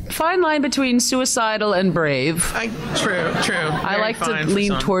a fine line between suicidal and brave. True. I like to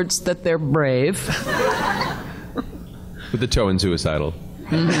lean towards that they're brave. With the toe in suicidal.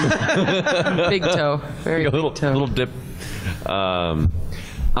 Mm-hmm. Big toe. Very like a big toe. Little dip.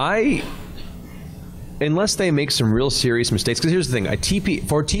 Unless they make some real serious mistakes, because here's the thing,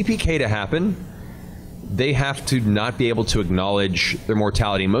 for TPK to happen, they have to not be able to acknowledge their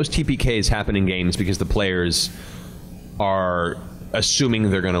mortality. Most TPKs happen in games because the players are assuming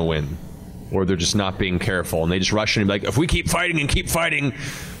they're going to win, or they're just not being careful, and they just rush in and be like, if we keep fighting and keep fighting,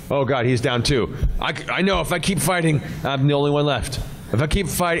 oh god, he's down too. I know if I keep fighting, I'm the only one left. If I keep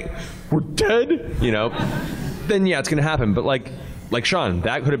fighting, we're dead, you know, then yeah, it's going to happen. But like Sean,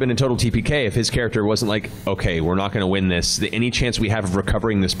 that could have been a total TPK if his character wasn't like, okay, we're not going to win this. Any chance we have of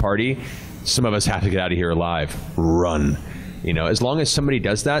recovering this party, some of us have to get out of here alive. Run. You know, as long as somebody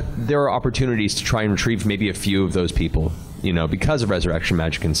does that, there are opportunities to try and retrieve maybe a few of those people, you know, because of resurrection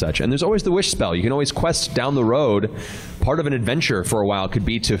magic and such. And there's always the wish spell. You can always quest down the road. Part of an adventure for a while could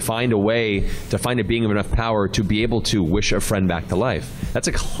be to find a way to find a being of enough power to be able to wish a friend back to life. That's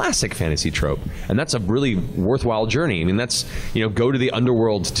a classic fantasy trope, and that's a really worthwhile journey. I mean, that's, you know, go to the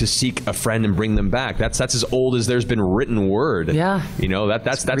underworld to seek a friend and bring them back. That's as old as there's been written word. Yeah. You know,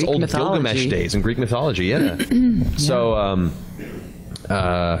 that's Greek old mythology. Gilgamesh days in Greek mythology. Yeah. Yeah. So,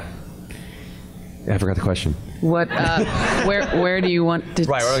 I forgot the question. What? Where do you want to?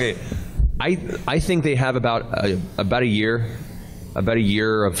 Right. Okay. I think they have about a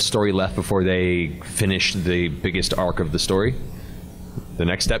year of story left before they finish the biggest arc of the story. The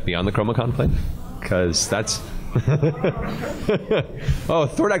next step beyond the MomoCon play, because that's oh,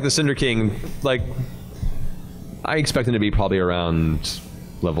 Thordak the Cinder King. Like, I expect them to be probably around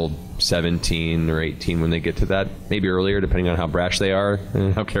level 17 or 18 when they get to that, maybe earlier, depending on how brash they are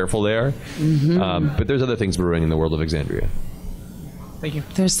and how careful they are. But there's other things brewing in the world of Exandria. Thank you.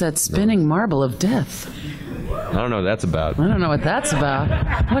 There's that spinning marble of death. I don't know what that's about. I don't know what that's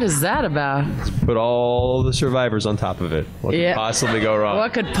about. What is that about? Put all the survivors on top of it. What could possibly go wrong?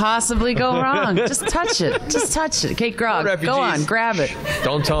 What could possibly go wrong? Just touch it. Just touch it. Kate Grog, go on, grab it.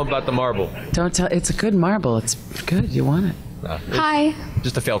 Don't tell them about the marble. Don't tell. It's a good marble. It's good. You want it. Hi.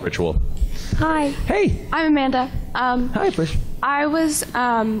 Just a failed ritual. Hi. Hey. I'm Amanda. Hi, Bush. I was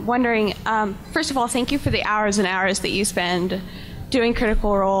wondering, first of all, thank you for the hours and hours that you spend doing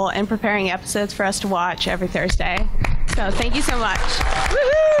Critical Role and preparing episodes for us to watch every Thursday. So thank you so much.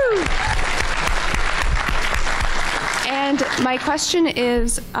 Woohoo! And my question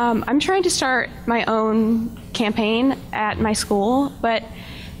is, I'm trying to start my own campaign at my school,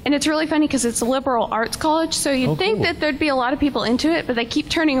 and it's really funny because it's a liberal arts college, so you'd think that there'd be a lot of people into it, but they keep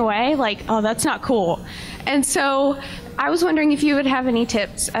turning away, like, oh, that's not cool. And so I was wondering if you would have any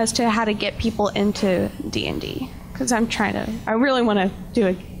tips as to how to get people into D&D, because I really want to do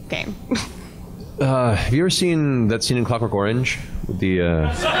a game. Have you ever seen that scene in Clockwork Orange with the?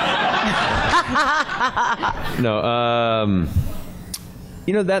 No.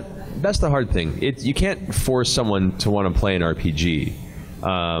 You know, that's the hard thing. You can't force someone to want to play an RPG.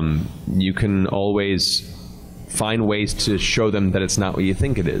 You can always find ways to show them that it's not what you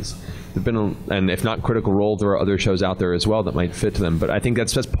think it is. And if not Critical Role, there are other shows out there as well that might fit to them. But I think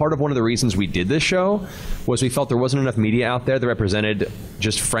that's part of one of the reasons we did this show, was we felt there wasn't enough media out there that represented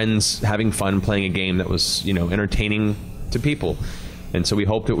just friends having fun playing a game that was, you know, entertaining to people. And so we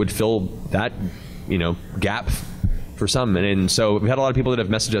hoped it would fill that, you know, gap for some. And so we've had a lot of people that have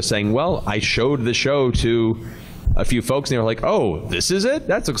messaged us saying, well, I showed the show to a few folks and they were like, oh, this is it?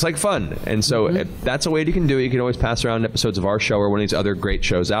 That looks like fun. And so that's a way you can do it. You can always pass around episodes of our show or one of these other great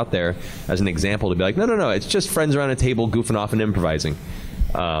shows out there as an example to be like, no, it's just friends around a table goofing off and improvising.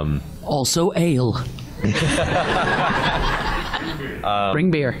 Also ale. Bring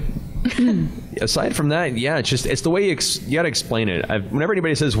beer. Aside from that, yeah, it's the way you got to explain it. Whenever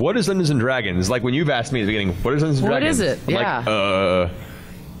anybody says, what is Dungeons & Dragons? Like when you've asked me at the beginning, what is Dungeons & Dragons? What is it? I'm like,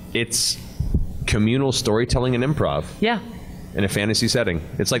 it's communal storytelling and improv. Yeah. In a fantasy setting.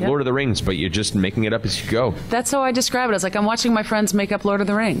 It's like Lord of the Rings, but you're just making it up as you go. That's how I describe it. It's like I'm watching my friends make up Lord of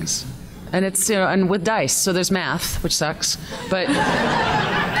the Rings. And it's, you know, and with dice, so there's math, which sucks. But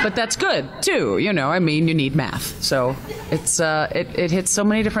that's good too, you know. I mean, you need math. So it's it hits so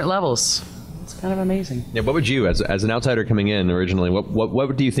many different levels. It's kind of amazing. Yeah, what would you, as an outsider coming in originally,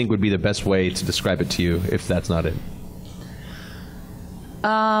 what do you think would be the best way to describe it to you if that's not it?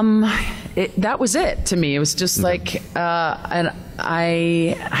 That was it to me. It was just like, and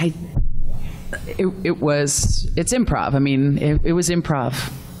it's improv. I mean, it was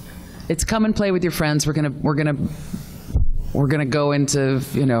improv. It's come and play with your friends. We're gonna go into,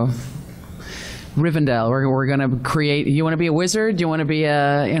 you know, Rivendell. We're gonna create. You want to be a wizard? You want to be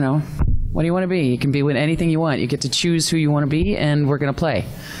a, you know, what do you want to be? You can be with anything you want. You get to choose who you want to be, and we're gonna play,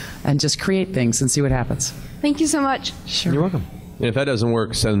 and just create things and see what happens. Thank you so much. Sure. You're welcome. And if that doesn't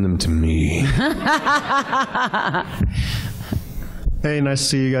work, send them to me. Hey, nice to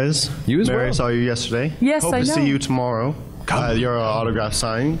see you guys. You as Mary, well. saw you yesterday. Yes, Hope I to know. see you tomorrow. Your autograph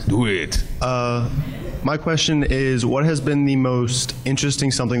signed. Do it. My question is, what has been the most interesting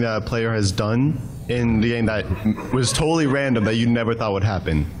something that a player has done in the game that was totally random that you never thought would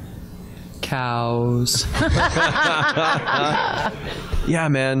happen? Cows. Yeah,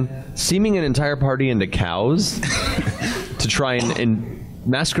 man. Seaming an entire party into cows to try and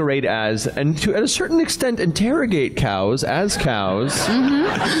masquerade as, and to at a certain extent interrogate cows as cows.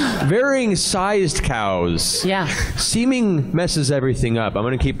 Varying sized cows. Yeah. Seaming messes everything up. I'm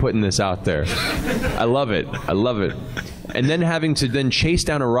going to keep putting this out there. I love it. I love it. And then having to then chase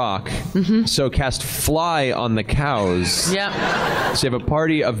down a rock, so cast fly on the cows. Yeah. So you have a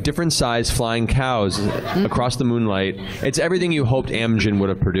party of different size flying cows across the moonlight. It's everything you hoped Amgen would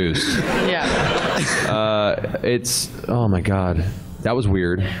have produced. Yeah. It's, oh my god. That was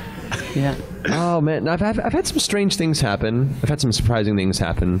weird. Yeah. Oh man, I've had some strange things happen. I've had some surprising things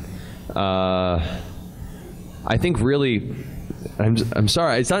happen. I think really, I'm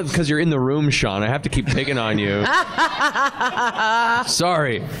sorry. It's not because you're in the room, Sean. I have to keep picking on you.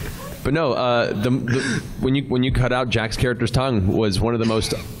 Sorry, but no. When you cut out Jack's character's tongue was one of the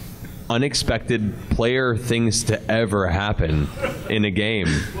most unexpected player things to ever happen in a game.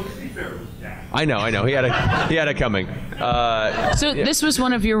 I know. He had it coming. So this was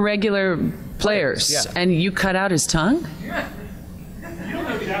one of your regular players, and you cut out his tongue?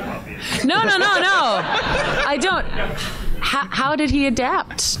 No. I don't. How did he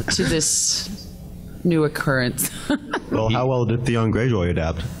adapt to this new occurrence? Well, how well did Theon Greyjoy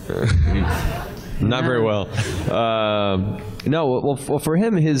adapt? Not very well. No, well, for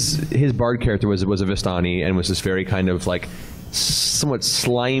him, his bard character was a Vistani and was this very kind of like somewhat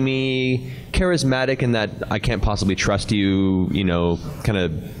slimy, charismatic in that I can't possibly trust you, kind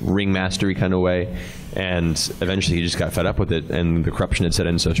of ringmastery kind of way. And eventually he just got fed up with it, and the corruption had set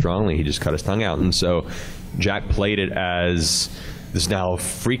in so strongly, he just cut his tongue out. And so Jack played it as this now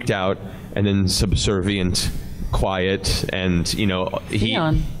freaked out and then subservient, quiet, and he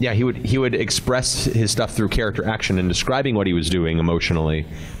would express his stuff through character action and describing what he was doing emotionally,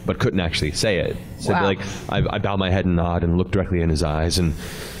 but couldn't actually say it. So Wow. I bow my head and nod and look directly in his eyes and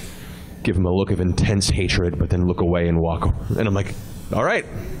give him a look of intense hatred, but then look away and walk. And I'm like, all right.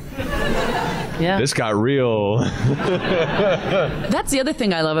 Yeah. This got real. That's the other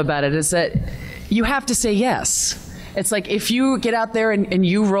thing I love about it, is that you have to say yes. It's like if you get out there and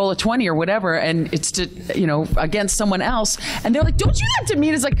you roll a 20 or whatever, and it's against someone else, and they're like, "Don't do that to me."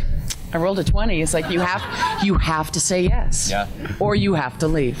 And it's like, I rolled a 20. It's like you have to say yes, or you have to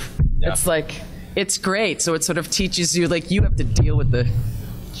leave. Yeah. It's like, it's great. So it sort of teaches you, like, you have to deal with the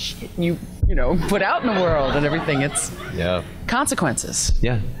shit you put out in the world and everything. It's consequences.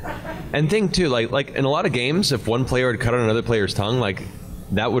 Yeah. And thing too, like in a lot of games, if one player had cut on another player's tongue, like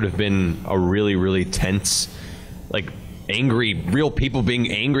that would have been a really, really tense, like angry, real people being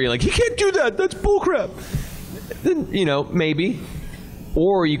angry, like, you can't do that, that's bullcrap. Then, maybe.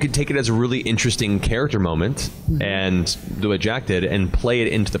 Or you could take it as a really interesting character moment and do what Jack did and play it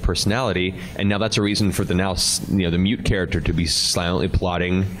into the personality, and now that's a reason for the mute character to be silently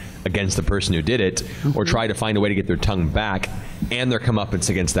plotting against the person who did it, or try to find a way to get their tongue back and their comeuppance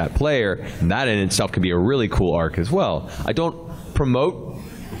against that player. And that in itself could be a really cool arc as well. I don't promote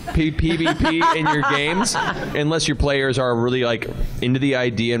PvP in your games unless your players are really like into the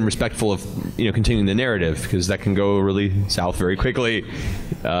idea and respectful of continuing the narrative, because that can go really south very quickly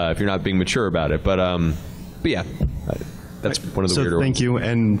if you're not being mature about it. But yeah, that's one of the weirder Thank ones. you.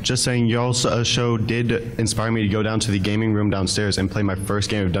 And just saying, y'all's show did inspire me to go down to the gaming room downstairs and play my first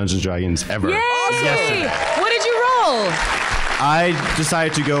game of Dungeons & Dragons ever. Yay! Yesterday. What did you roll? I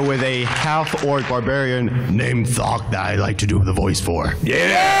decided to go with a half-orc barbarian named Thok that I like to do the voice for.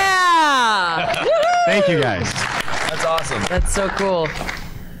 Yeah! Thank you, guys. That's awesome. That's so cool.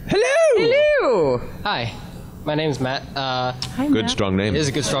 Hello! Hello! Hi, my name's Matt. Hi, Good, Matt. strong name. It is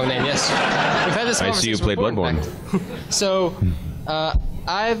a good, strong name, yes. We've had this I see you conversation played before, in Bloodborne. fact. So,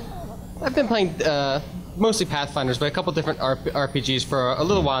 I've been playing mostly Pathfinders, but a couple different RPGs for a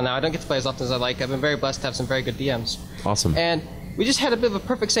little while now. I don't get to play as often as I like. I've been very blessed to have some very good DMs. Awesome. And we just had a bit of a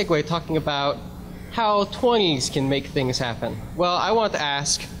perfect segue talking about how 20s can make things happen. Well, I wanted to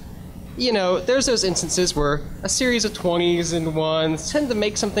ask, there's those instances where a series of 20s in one tend to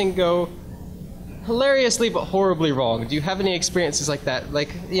make something go hilariously but horribly wrong. Do you have any experiences like that? Like,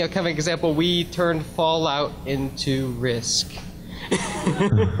 kind of an example, we turned Fallout into Risk.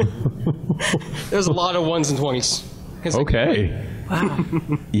 There's a lot of 1s and 20s. Okay. Wow.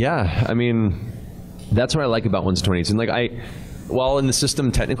 Yeah, I mean, that's what I like about 1s and 20s. And like while in the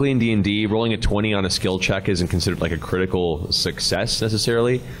system, technically in D&D, rolling a 20 on a skill check isn't considered like a critical success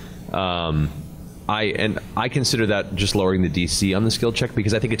necessarily. I consider that just lowering the DC on the skill check,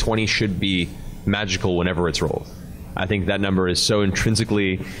 because I think a 20 should be magical whenever it's rolled. I think that number is so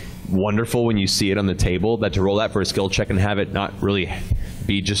intrinsically wonderful when you see it on the table that to roll that for a skill check and have it not really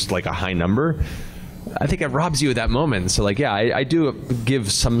be just like a high number, I think it robs you of that moment. So like, yeah, I do give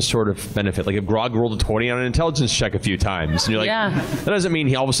some sort of benefit. Like if Grog rolled a 20 on an intelligence check a few times, and you're like, that doesn't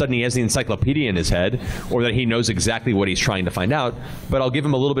mean all of a sudden he has the encyclopedia in his head or that he knows exactly what he's trying to find out, but I'll give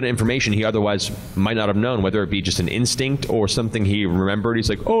him a little bit of information he otherwise might not have known, whether it be just an instinct or something he remembered. He's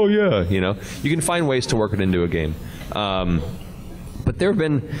like, oh yeah, you know, you can find ways to work it into a game. But there have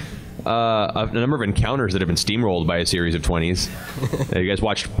been a number of encounters that have been steamrolled by a series of 20s. You guys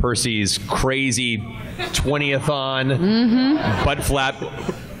watched Percy's crazy 20-a-thon butt flap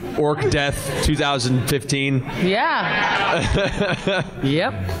orc death 2015. Yeah.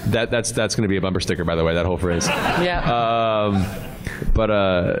 Yep. That's going to be a bumper sticker, by the way, that whole phrase. Yeah.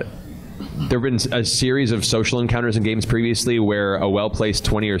 There have been a series of social encounters in games previously where a well-placed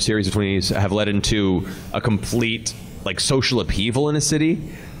 20 or series of 20s have led into a complete like social upheaval in a city,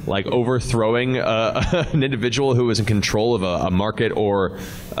 like overthrowing an individual who was in control of a market or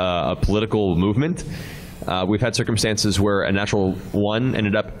a political movement. We've had circumstances where a natural one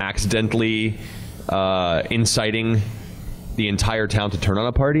ended up accidentally inciting the entire town to turn on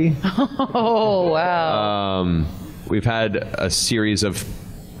a party. Oh, wow. We've had a series of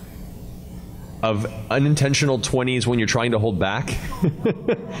unintentional 20s when you're trying to hold back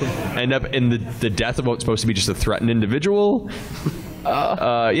end up in the death of what's supposed to be just a threatened individual.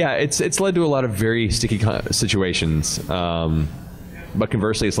 Yeah, it's led to a lot of very sticky situations. But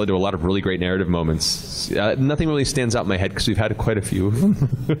conversely, it's led to a lot of really great narrative moments. Nothing really stands out in my head because we've had quite a few of them.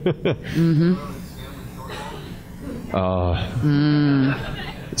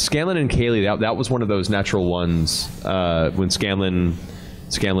 Scanlan and Kaylee, that was one of those natural ones. When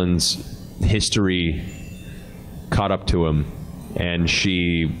Scanlan's history caught up to him, and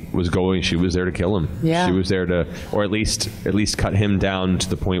she was there to kill him. Yeah. She was there to, or at least cut him down to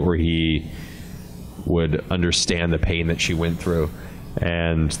the point where he would understand the pain that she went through.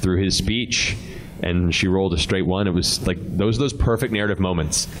 And through his speech, and she rolled a straight one, it was like those perfect narrative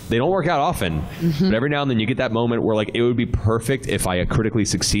moments. They don't work out often, but every now and then you get that moment where like it would be perfect if I critically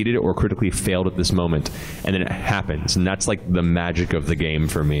succeeded or critically failed at this moment, and then it happens, and that's like the magic of the game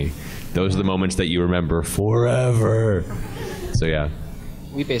for me. Those are the moments that you remember forever. So yeah.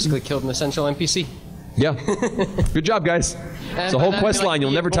 We basically killed an essential NPC. Yeah. Good job, guys. It's a whole quest line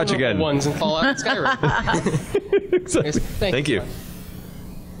you'll never touch again. Ones in Fallout and Skyrim. Exactly. Thank you.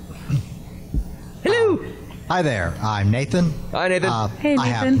 Hello. Hi there. I'm Nathan. Hi, Nathan. Hey, Nathan. I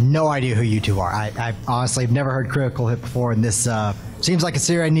have no idea who you two are. I honestly have never heard Critical Hit before, and this seems like a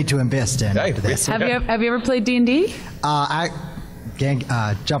series I need to invest in after this. Have you ever played D&D? I can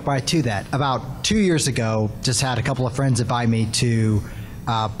jump right to that. About 2 years ago, just had a couple of friends invite me to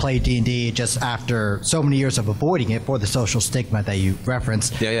play D&D just after so many years of avoiding it for the social stigma that you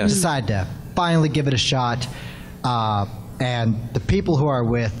referenced. Yeah. Decided to finally give it a shot, and the people who are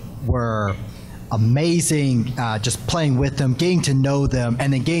with were amazing. Just playing with them, getting to know them,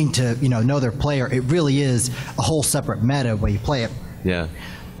 and then getting to know their player. It really is a whole separate meta where you play it. Yeah.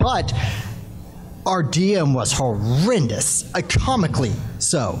 But our DM was horrendous, comically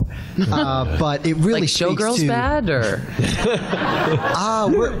so. But it really like speaks Showgirls to bad, or?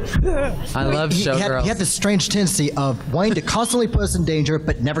 I love Showgirls. He had this strange tendency of wanting to constantly put us in danger,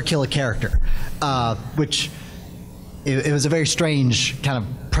 but never kill a character, which it was a very strange kind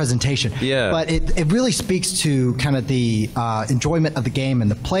of presentation. Yeah. But it really speaks to kind of the enjoyment of the game and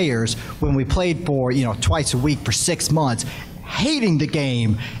the players when we played for twice a week for 6 months, hating the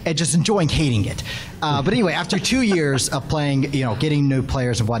game and just enjoying hating it. But anyway, after 2 years of playing, getting new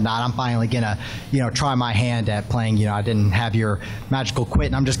players and whatnot, I'm finally gonna, try my hand at playing. I didn't have your magical quit,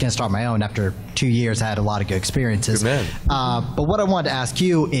 and I'm just gonna start my own. After 2 years, I had a lot of good experiences. Good man. But what I wanted to ask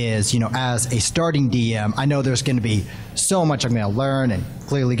you is, as a starting DM, I know there's gonna be so much I'm gonna learn, and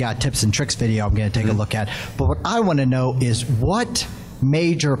clearly got tips and tricks video I'm gonna take a look at. But what I want to know is what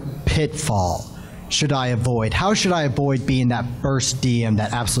major pitfall should I avoid? How should I avoid being that first DM,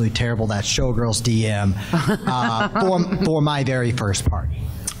 that absolutely terrible, that Showgirls DM, for my very first party?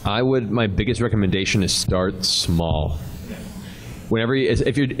 My biggest recommendation is start small.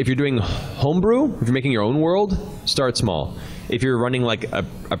 If you're doing homebrew, if you're making your own world, start small. If you're running like a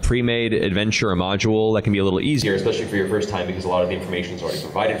pre-made adventure or module, that can be a little easier, especially for your first time, because a lot of the information is already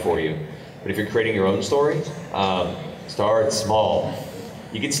provided for you. But if you're creating your own story, start small.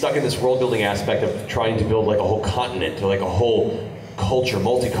 You get stuck in this world-building aspect of trying to build like a whole continent or like a whole culture,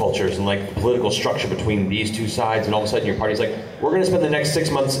 multicultures, and like political structure between these two sides, and all of a sudden your party's like, we're going to spend the next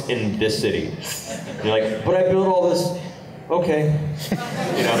 6 months in this city. And you're like, but I built all this okay.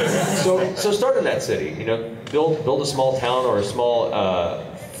 You know, so start in that city. You know, build a small town or a small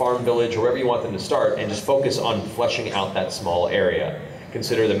farm village, or wherever you want them to start, and just focus on fleshing out that small area.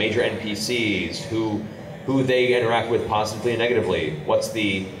 Consider the major NPCs, who they interact with positively and negatively. What's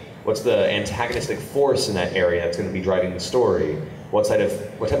the antagonistic force in that area that's going to be driving the story? What type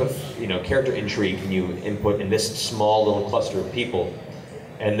of character intrigue can you input in this small little cluster of people?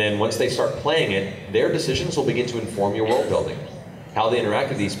 And then once they start playing it, their decisions will begin to inform your world building. How they interact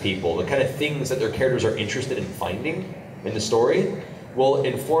with these people, the kind of things that their characters are interested in finding in the story will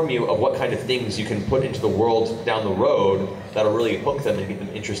inform you of what kind of things you can put into the world down the road that'll really hook them and get them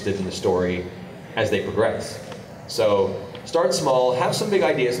interested in the story as they progress. So start small, have some big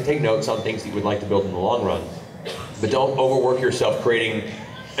ideas, and take notes on things that you would like to build in the long run. But don't overwork yourself creating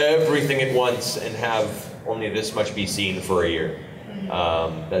everything at once and have only this much be seen for a year.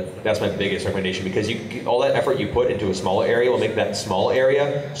 That's my biggest recommendation, because all that effort you put into a small area will make that small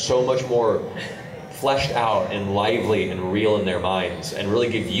area so much more fleshed out and lively and real in their minds, and really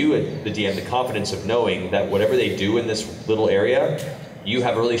give you, the DM, the confidence of knowing that whatever they do in this little area, you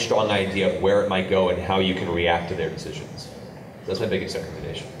have a really strong idea of where it might go and how you can react to their decisions. That's my biggest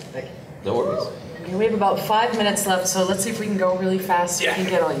recommendation. Thank you. No worries. Okay, we have about 5 minutes left, so let's see if we can go really fast so we can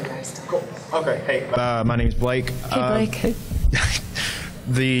get all you guys done. Cool. Okay, hey, my name's Blake. Hey, Blake.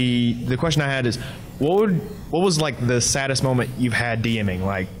 The question I had is, what was like the saddest moment you've had DMing,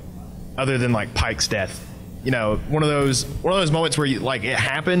 like, other than like Pike's death? You know, one of those moments where you, like, it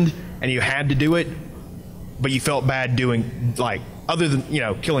happened and you had to do it, but you felt bad doing, like, other than, you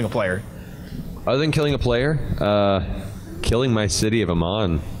know, killing a player. Other than killing a player, killing my city of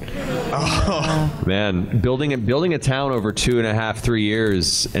Amman. Oh. Man, building a town over 2.5, 3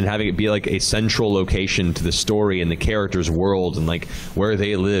 years and having it be like a central location to the story and the characters' world and like where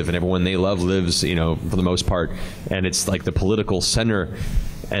they live, and everyone they love lives, you know, for the most part, and it's like the political center,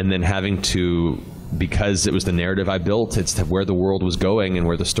 and then having to, because it was the narrative I built, it's where the world was going and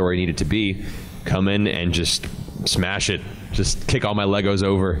where the story needed to be, come in and just smash it. Just kick all my Legos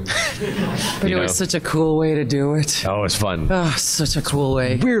over. But it was such a cool way to do it. Oh, it's fun. Oh, such a cool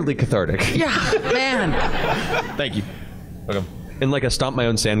way. Weirdly cathartic. Yeah, man. Thank you. Okay. In like a stomp my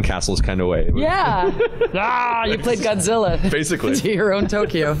own sandcastles kind of way. Yeah. You played Godzilla. Basically. To your own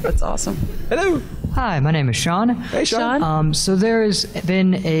Tokyo. That's awesome. Hello. Hi, my name is Sean. Hey, Sean. So there's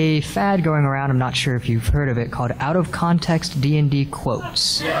been a fad going around, I'm not sure if you've heard of it, called out of context D&D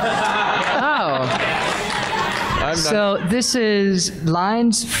quotes. Oh. So this is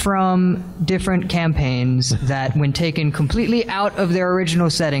lines from different campaigns that, when taken completely out of their original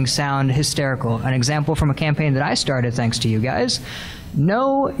setting, sound hysterical. An example from a campaign that I started thanks to you guys.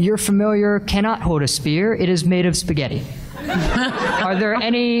 No, your familiar cannot hold a spear. It is made of spaghetti. Are there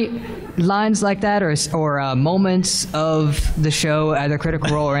any lines like that, or moments of the show, either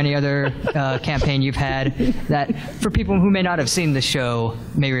Critical Role or any other campaign you've had, that for people who may not have seen the show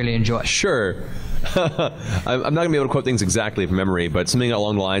may really enjoy? Sure. I'm not going to be able to quote things exactly from memory, but something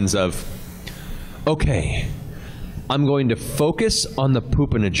along the lines of, okay, I'm going to focus on the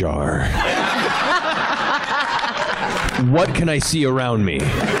poop in a jar. What can I see around me?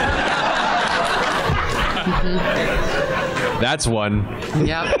 That's one.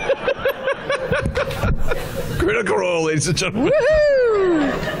 Yep. Critical Role, ladies and gentlemen.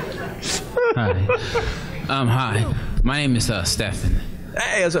 Hi. Hi. My name is Stefan.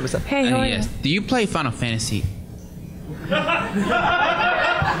 Hey, what's up, Mr. Hey, how are yes. you? Do you play Final Fantasy? I'm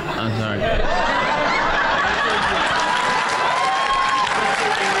sorry.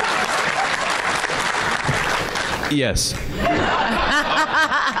 Yes.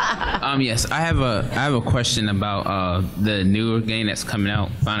 Yes. I have a question about the newer game that's coming out,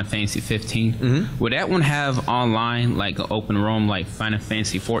 Final Fantasy 15. Mm-hmm. Would that one have online, like an open roam, like Final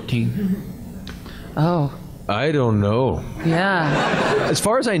Fantasy 14? Oh. I don't know. Yeah. As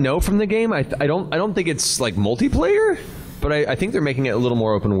far as I know from the game, I don't think it's like multiplayer, but I think they're making it a little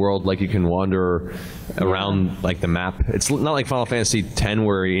more open world. Like you can wander around like the map. It's not like Final Fantasy X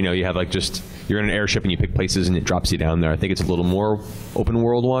where you have like just you're in an airship and you pick places and it drops you down there. I think it's a little more open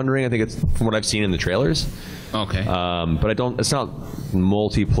world wandering. I think it's from what I've seen in the trailers. Okay. But it's not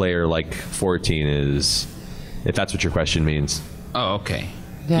multiplayer like 14 is, if that's what your question means. Oh, okay.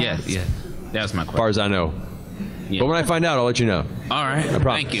 Yeah. Yeah. That's my question. As far as I know. Yeah. But when I find out, I'll let you know. All right. No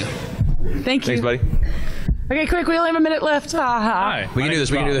problem. Thank you. Thank you. Thanks, buddy. Okay, quick. We only have a minute left. Hi. We can do this.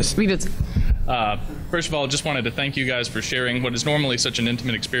 We can do this. We did. First of all, just wanted to thank you guys for sharing what is normally such an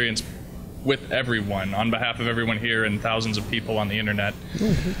intimate experience with everyone, on behalf of everyone here and thousands of people on the internet.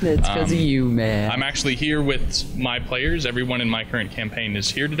 It's because of you, man. I'm actually here with my players. Everyone in my current campaign is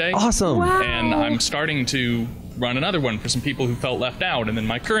here today. Awesome. Wow. And I'm starting to run another one for some people who felt left out, and then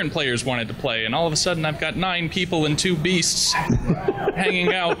my current players wanted to play, and all of a sudden I've got 9 people and 2 beasts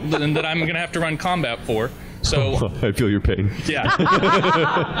hanging out and that I'm going to have to run combat for. So I feel your pain.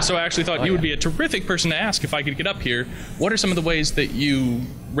 Yeah. So I actually thought you would be a terrific person to ask if I could get up here. What are some of the ways that you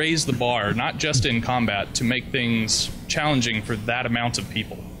raise the bar, not just in combat, to make things challenging for that amount of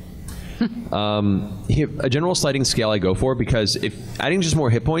people? A general sliding scale I go for, because if adding just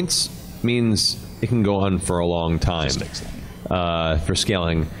more hit points means it can go on for a long time for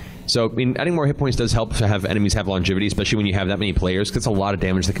scaling. So, I mean, adding more hit points does help to have enemies have longevity, especially when you have that many players, because it's a lot of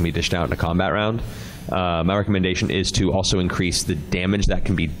damage that can be dished out in a combat round. My recommendation is to also increase the damage that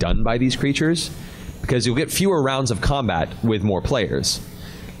can be done by these creatures, because you'll get fewer rounds of combat with more players.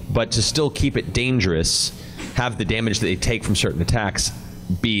 But to still keep it dangerous, have the damage that they take from certain attacks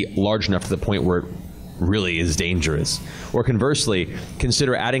be large enough to the point where it really is dangerous. Or conversely,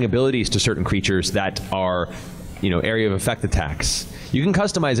 consider adding abilities to certain creatures that are, area of effect attacks. You can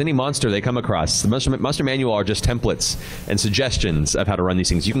customize any monster they come across. The monster manual are just templates and suggestions of how to run these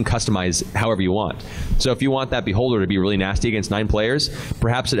things. You can customize however you want. So if you want that beholder to be really nasty against 9 players,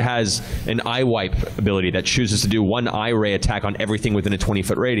 perhaps it has an eye wipe ability that chooses to do 1 eye ray attack on everything within a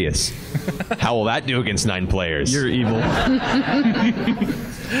 20-foot radius. How will that do against 9 players? You're evil.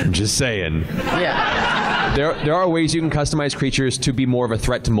 I'm just saying. Yeah. There are ways you can customize creatures to be more of a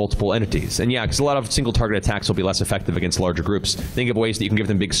threat to multiple entities. And yeah, because a lot of single target attacks will be less effective against larger groups. Think of ways that you can give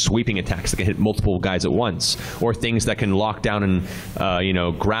them big sweeping attacks that can hit multiple guys at once, or things that can lock down and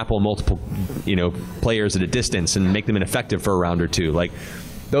grapple multiple players at a distance and make them ineffective for a round or two. Like,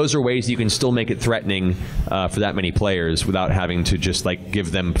 those are ways you can still make it threatening for that many players without having to just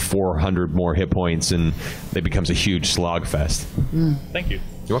give them 400 more hit points and it becomes a huge slog fest. Thank you.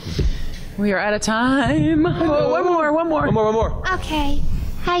 You're welcome. We are out of time. Oh, one more. Okay.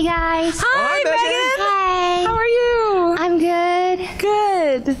 Hi, guys. Hi, Megan. Hi. How are you? I'm good.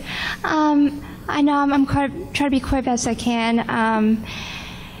 Good. I know I'm trying to be quick as I can.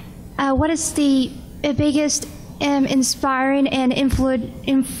 What is the biggest inspiring and influential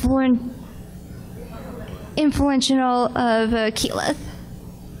of Keyleth?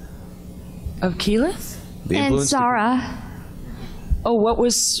 Of Keyleth? And Zahra. Oh, what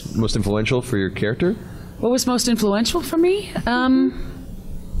was most influential for your character? What was most influential for me?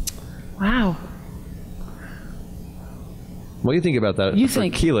 Wow. What do you think about that? You for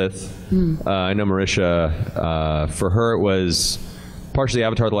think? Keyleth, I know Marisha, for her it was partially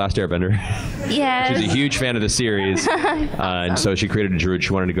Avatar The Last Airbender. Yes. She's a huge fan of the series, and so she created a druid.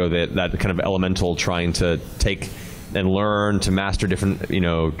 She wanted to go that kind of elemental, trying to take and learn to master different,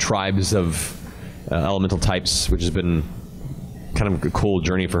 tribes of elemental types, which has been kind of a cool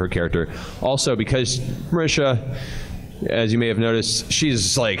journey for her character. Also, because Marisha, as you may have noticed,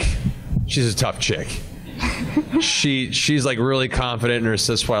 she's a tough chick. She's really confident in her,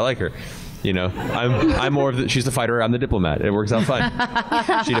 that's why I like her. I'm more of she's the fighter, I'm the diplomat. It works out fine.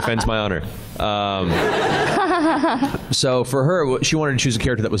 She defends my honor. So for her, she wanted to choose a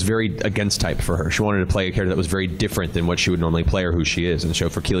character that was very against type for her. She wanted to play a character that was very different than what she would normally play or who she is. And so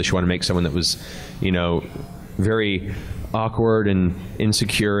for Keyleth, she wanted to make someone that was, very awkward and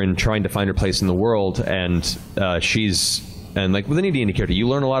insecure and trying to find her place in the world. And like with any D&D character, you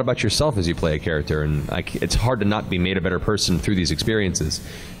learn a lot about yourself as you play a character, and it's hard to not be made a better person through these experiences.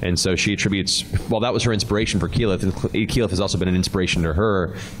 And so she attributes, that was her inspiration for Keyleth, and Keyleth has also been an inspiration to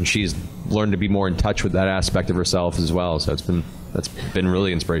her, and she's learned to be more in touch with that aspect of herself as well. So that's been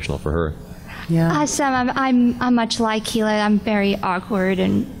really inspirational for her. Yeah. Awesome. I'm much like Keyleth. I'm very awkward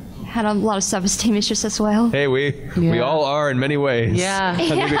and had a lot of self-esteem issues as well. Hey, we all are in many ways. Yeah. I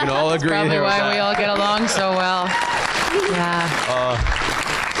think we can all agree. That's probably there with why that. we all get along so well. Yeah.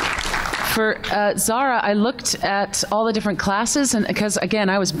 For Zahra, I looked at all the different classes, and because again,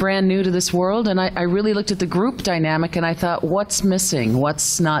 I was brand new to this world, and I really looked at the group dynamic, and I thought, what's missing?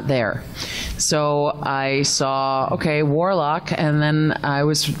 What's not there? So I saw, okay, Warlock, and then I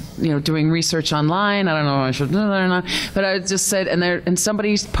was, doing research online. I don't know if I should do that or not, but I just said, and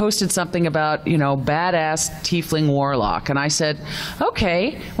somebody posted something about, badass Tiefling Warlock, and I said,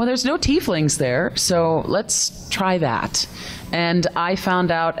 okay, well, there's no Tieflings there, so let's try that. And I found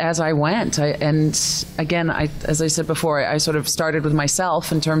out as I went. As I said before, I sort of started with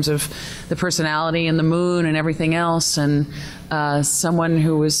myself in terms of the personality and the moon and everything else. And someone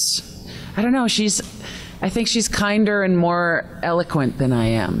who was, I don't know, I think she's kinder and more eloquent than I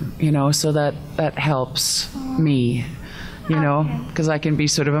am, so that helps me. Because I can be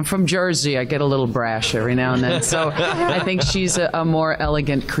I'm from Jersey, I get a little brash every now and then. So I think she's a more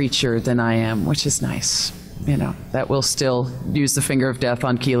elegant creature than I am, which is nice, that will still use the finger of death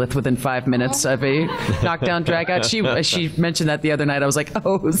on Keyleth within 5 minutes of a knockdown drag-out. She mentioned that the other night. I was like,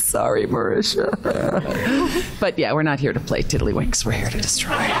 oh, sorry, Marisha. But yeah, we're not here to play tiddlywinks. We're here to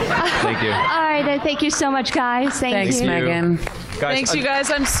destroy. Thank you. All right, then thank you so much, guys. Thanks, you. Megan. Guys, Thanks, you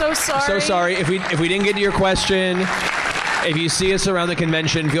guys. I'm so sorry. So sorry if we didn't get to your question. If you see us around the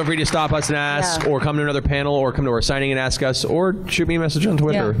convention, feel free to stop us and ask, or come to another panel, or come to our signing and ask us, or shoot me a message on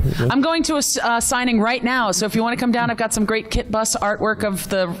Twitter. Yeah. I'm going to a signing right now, so if you want to come down, I've got some great kit bus artwork of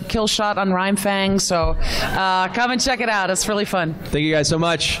the kill shot on Rhyme Fang, so come and check it out. It's really fun. Thank you guys so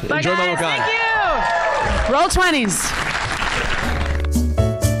much. Bye, Enjoy guys. MomoCon. Thank you. Roll 20s.